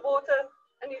it with the water,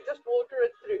 and you just water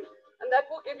it through. And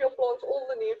that will give your plants all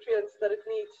the nutrients that it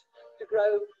needs to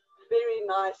grow very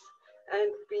nice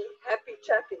and be happy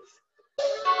chappies.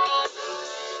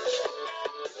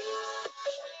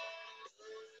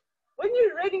 When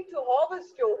you're ready to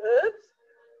harvest your herbs,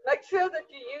 make sure that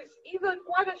you use either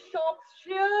quite a sharp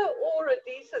shear or a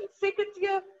decent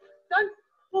secateur. Don't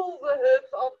pull the herbs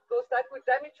off because that would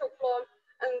damage your plant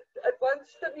and it won't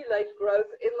stimulate growth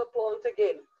in the plant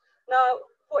again. Now,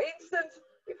 for instance,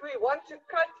 if we want to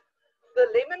cut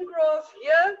the lemongrass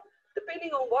here,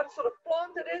 depending on what sort of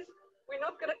plant it is, we're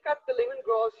not going to cut the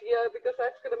lemongrass here because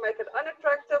that's going to make it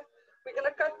unattractive. We're going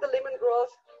to cut the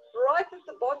lemongrass right at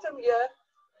the bottom here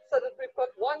so that we've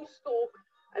got one stalk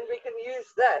and we can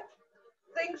use that.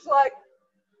 Things like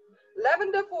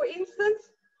lavender, for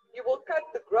instance, you will cut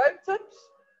the grow tips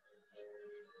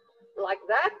like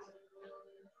that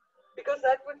because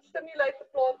that would stimulate the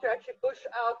plant to actually bush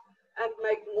out and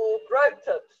make more grow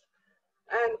tips.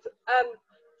 And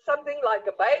something like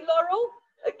a bay laurel,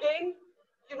 again,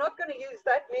 you're not going to use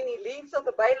that many leaves of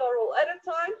the bay laurel at a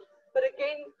time, but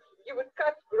again, you would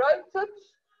cut grow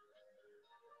tips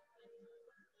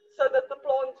so that the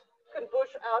plant can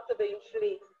bush out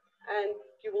eventually and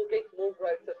you will get more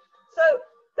grow tips. So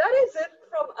that is it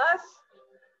from us.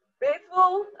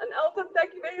 Bethel and Elton,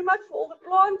 thank you very much for all the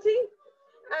planting.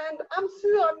 And I'm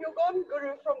Sue, I'm your garden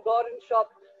guru from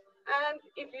GardenShop. And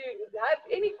if you have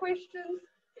any questions,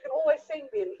 you can always send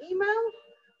me an email.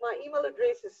 My email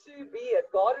address is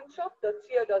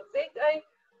sub@gardenshop.co.za,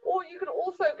 or you can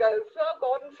also go to our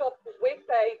GardenShop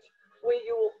webpage where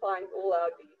you will find all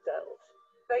our details.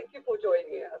 Thank you for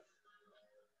joining us.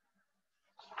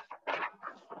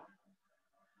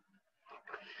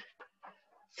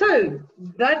 So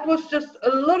that was just a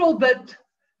little bit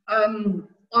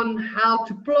on how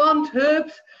to plant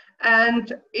herbs,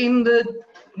 and in the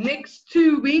next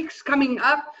 2 weeks coming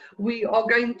up, we are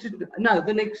going to, no,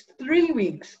 the next 3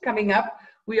 weeks coming up,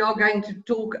 we are going to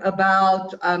talk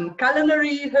about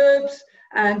culinary herbs,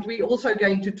 and we're also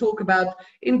going to talk about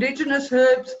indigenous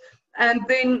herbs, and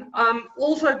then I'm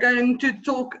also going to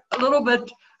talk a little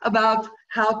bit about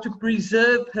how to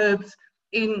preserve herbs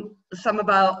in some of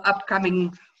our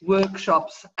upcoming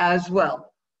workshops as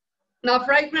well. Now,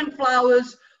 fragrant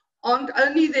flowers aren't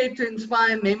only there to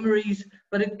inspire memories,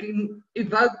 but it can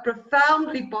evoke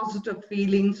profoundly positive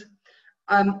feelings,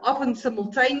 often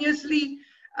simultaneously,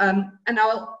 and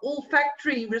our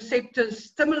olfactory receptors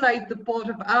stimulate the part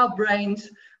of our brains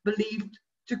believed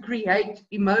to create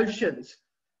emotions.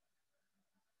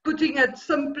 Putting it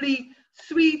simply,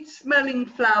 sweet smelling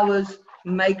flowers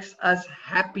makes us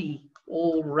happy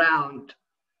all round.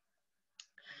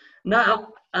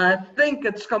 Now, I think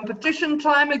it's competition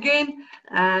time again,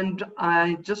 and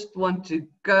I just want to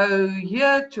go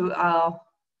here to our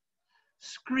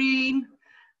screen.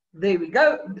 There we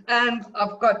go. And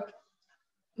I've got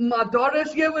my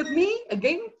Doris here with me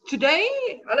again today.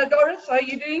 Hello, Doris. How are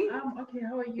you doing? Okay.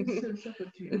 How are you?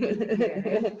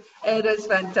 It is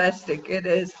fantastic. It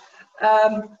is.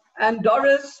 And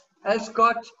Doris has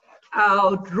got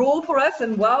our draw for us.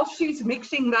 And while she's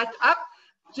mixing that up,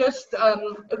 just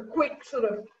a quick sort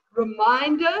of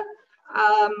reminder,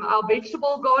 our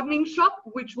vegetable gardening shop,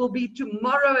 which will be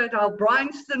tomorrow at our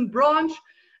Bryanston branch.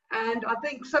 And I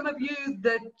think some of you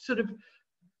that sort of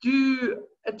do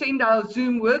attend our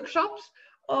Zoom workshops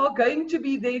are going to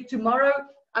be there tomorrow.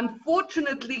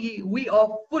 Unfortunately, we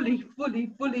are fully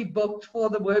booked for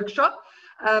the workshop,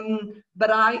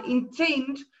 but I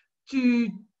intend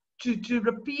to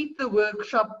repeat the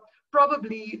workshop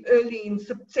probably early in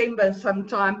September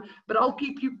sometime, but I'll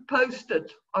keep you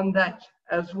posted on that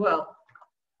as well.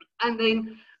 And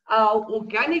then our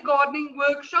organic gardening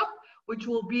workshop, which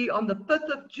will be on the 5th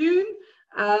of June,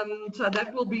 So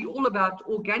that will be all about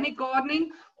organic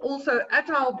gardening. Also at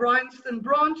our Bryanston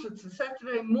branch, it's a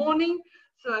Saturday morning.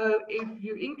 So if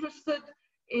you're interested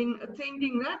in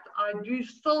attending that, I do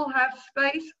still have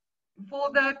space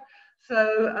for that.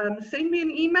 So send me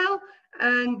an email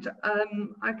and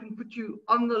I can put you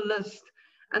on the list.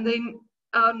 And then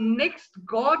our next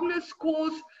gardeners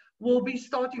course will be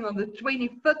starting on the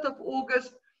 25th of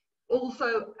August,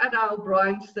 also at our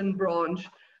Bryanston branch.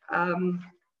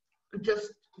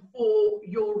 Just for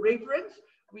your reference,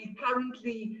 we're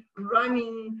currently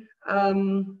running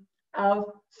our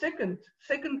second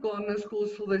gardeners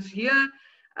course for this year,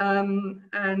 and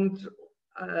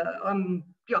I'm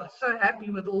so happy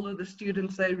with all of the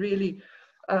students. They really,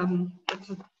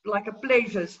 it's like a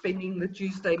pleasure spending the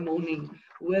Tuesday morning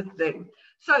with them.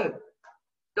 So,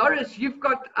 Doris, you've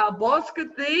got our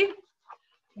basket there.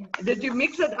 Yes. Did you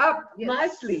mix it up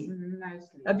nicely?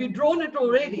 Nicely. Have you drawn it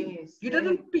already? Yes. You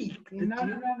didn't peek, did No, you?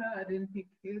 no, I didn't peek.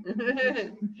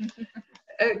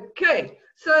 Okay,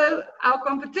 so our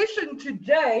competition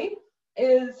today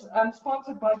is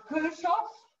sponsored by GardenShop.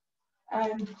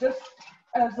 And just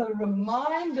as a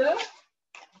reminder,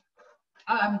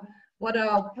 what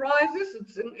our prize is,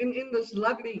 it's in this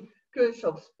lovely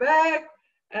GardenShop bag,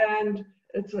 and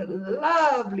it's a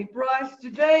lovely prize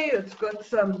today. It's got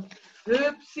some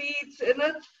herb seeds in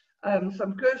it,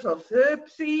 some GardenShop herb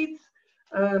seeds.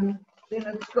 Then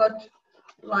it's got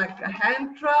like a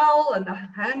hand trowel and a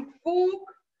hand fork.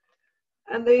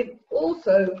 And then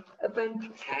also a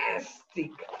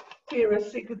fantastic pair of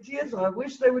secateurs. I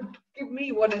wish they would give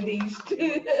me one of these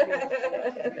too.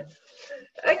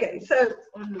 Okay, so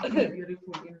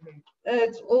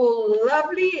it's all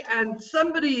lovely, and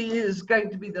somebody is going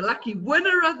to be the lucky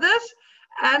winner of this.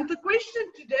 And the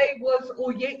question today was,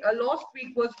 or last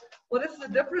week was, what is the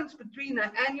difference between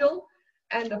an annual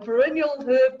and a perennial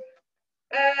herb?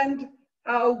 And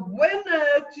our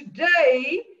winner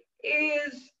today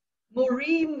is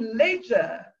Maureen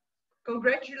Ledger.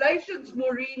 Congratulations,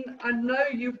 Maureen. I know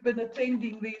you've been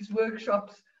attending these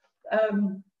workshops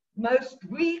most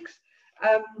weeks.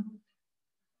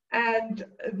 And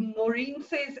Maureen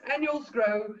says annuals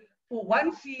grow for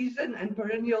one season and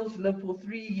perennials live for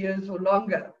 3 years or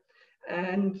longer.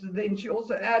 And then she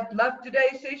also adds, love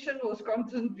today's session, was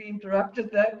constantly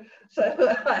interrupted though, so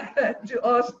I had to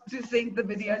ask to send the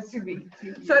video to me.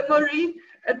 So Maureen,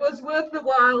 it was worth the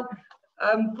while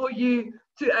for you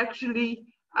to actually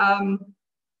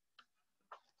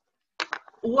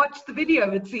watch the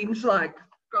video, it seems like.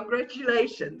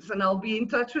 Congratulations, and I'll be in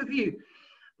touch with you.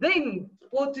 Then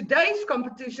for today's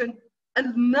competition,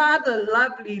 another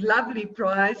lovely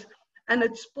prize, and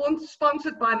it's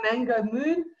sponsored by Mango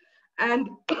Moon. And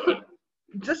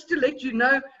just to let you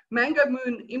know, Mango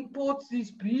Moon imports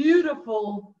these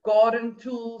beautiful garden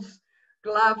tools,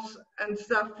 gloves and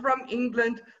stuff from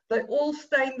England. They're all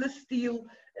stainless steel.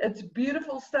 It's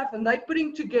beautiful stuff, and they're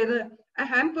putting together a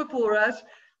hamper for us,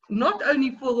 not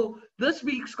only for this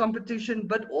week's competition,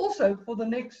 but also for the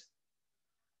next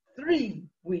 3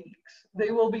 weeks.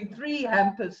 There will be 3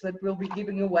 hampers that we'll be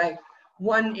giving away,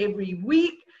 one every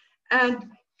week. And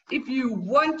if you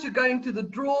want to go into the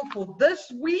draw for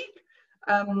this week,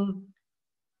 the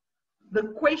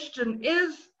question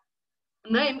is,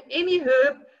 name any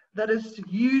herb that is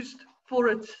used for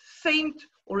its scent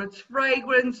or its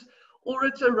fragrance or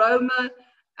its aroma.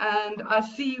 And I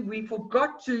see we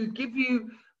forgot to give you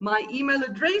my email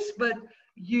address, but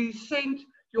you sent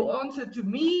your answer to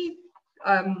me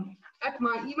at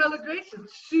my email address.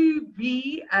 It's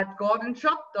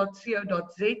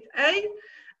sueb@gardenshop.co.za.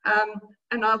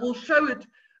 And I will show it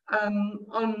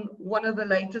on one of the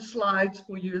later slides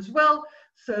for you as well,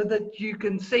 so that you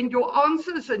can send your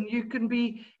answers and you can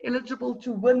be eligible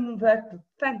to win that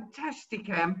fantastic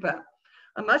hamper.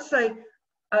 I must say,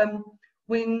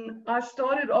 when I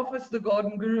started off as the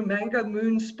Garden Guru, Mango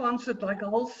Moon sponsored like a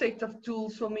whole set of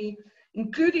tools for me,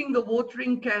 including the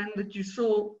watering can that you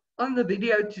saw on the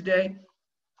video today.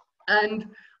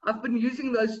 And I've been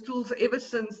using those tools ever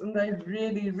since, and they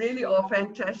really are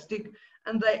fantastic,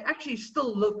 and they actually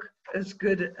still look as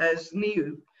good as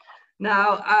new.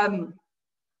 Now,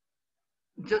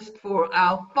 just for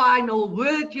our final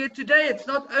word here today, it's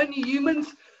not only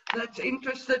humans that's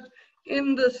interested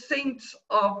in the scents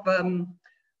of the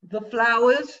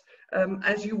flowers.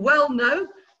 As you well know,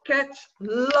 cats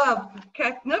love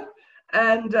catnip,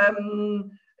 and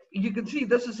you can see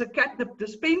this is a catnip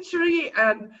dispensary,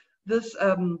 and this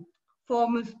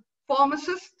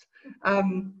pharmacist,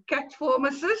 cat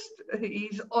pharmacist,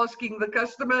 he's asking the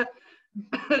customer,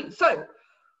 so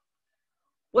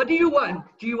what do you want?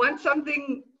 Do you want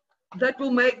something that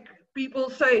will make people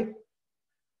say,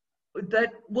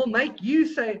 that will make you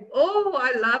say, oh,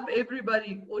 I love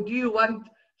everybody? Or do you want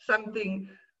something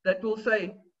that will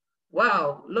say,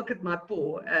 wow, look at my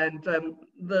paw? And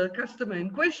the customer in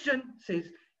question says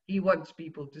he wants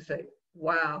people to say,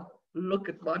 wow, look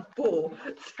at my paw.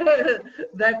 So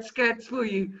that's cats for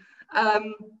you.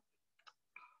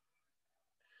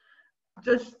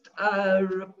 Just a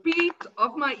repeat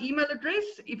of my email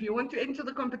address. If you want to enter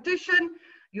the competition,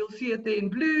 you'll see it there in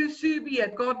blue,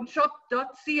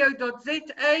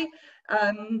 subi@gardenshop.co.za.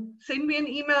 Send me an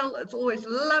email. It's always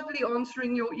lovely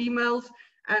answering your emails,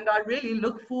 and I really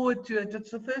look forward to it.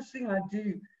 It's the first thing I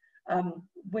do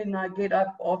when I get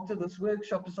up after this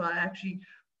workshop, is I actually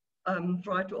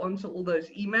try to answer all those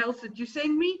emails that you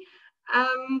send me.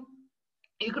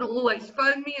 You can always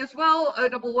phone me as well,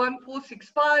 011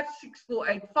 465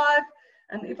 6485.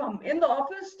 And if I'm in the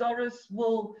office, Doris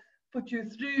will put you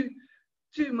through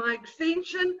to my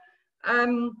extension.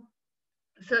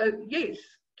 So yes,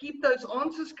 keep those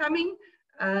answers coming,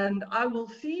 and I will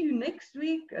see you next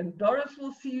week, and Doris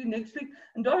will see you next week.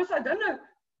 And Doris, I don't know,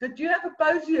 did you have a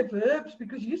posy of herbs?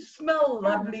 Because you smell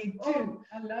lovely too.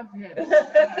 I love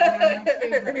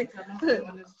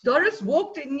herbs. Doris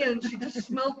walked in here and she just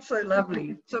smelled so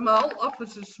lovely. So my whole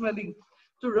office is smelling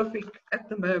terrific at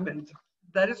the moment.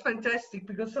 That is fantastic,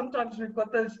 because sometimes we've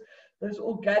got those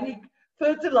organic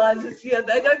fertilizers here.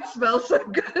 They don't smell so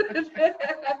good.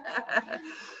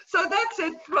 So that's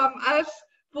it from us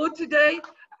for today.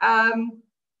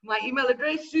 My email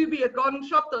address,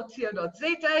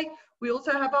 subi@gardenshop.co.za. We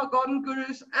also have our garden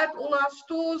gurus at all our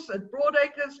stores at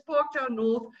Broadacres, Parktown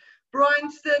North,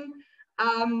 Bryanston.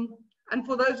 And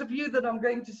for those of you that I'm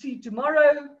going to see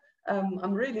tomorrow,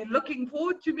 I'm really looking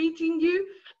forward to meeting you.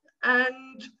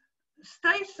 And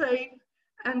stay safe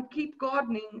and keep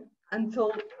gardening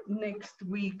until next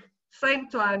week. Same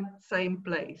time, same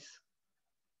place.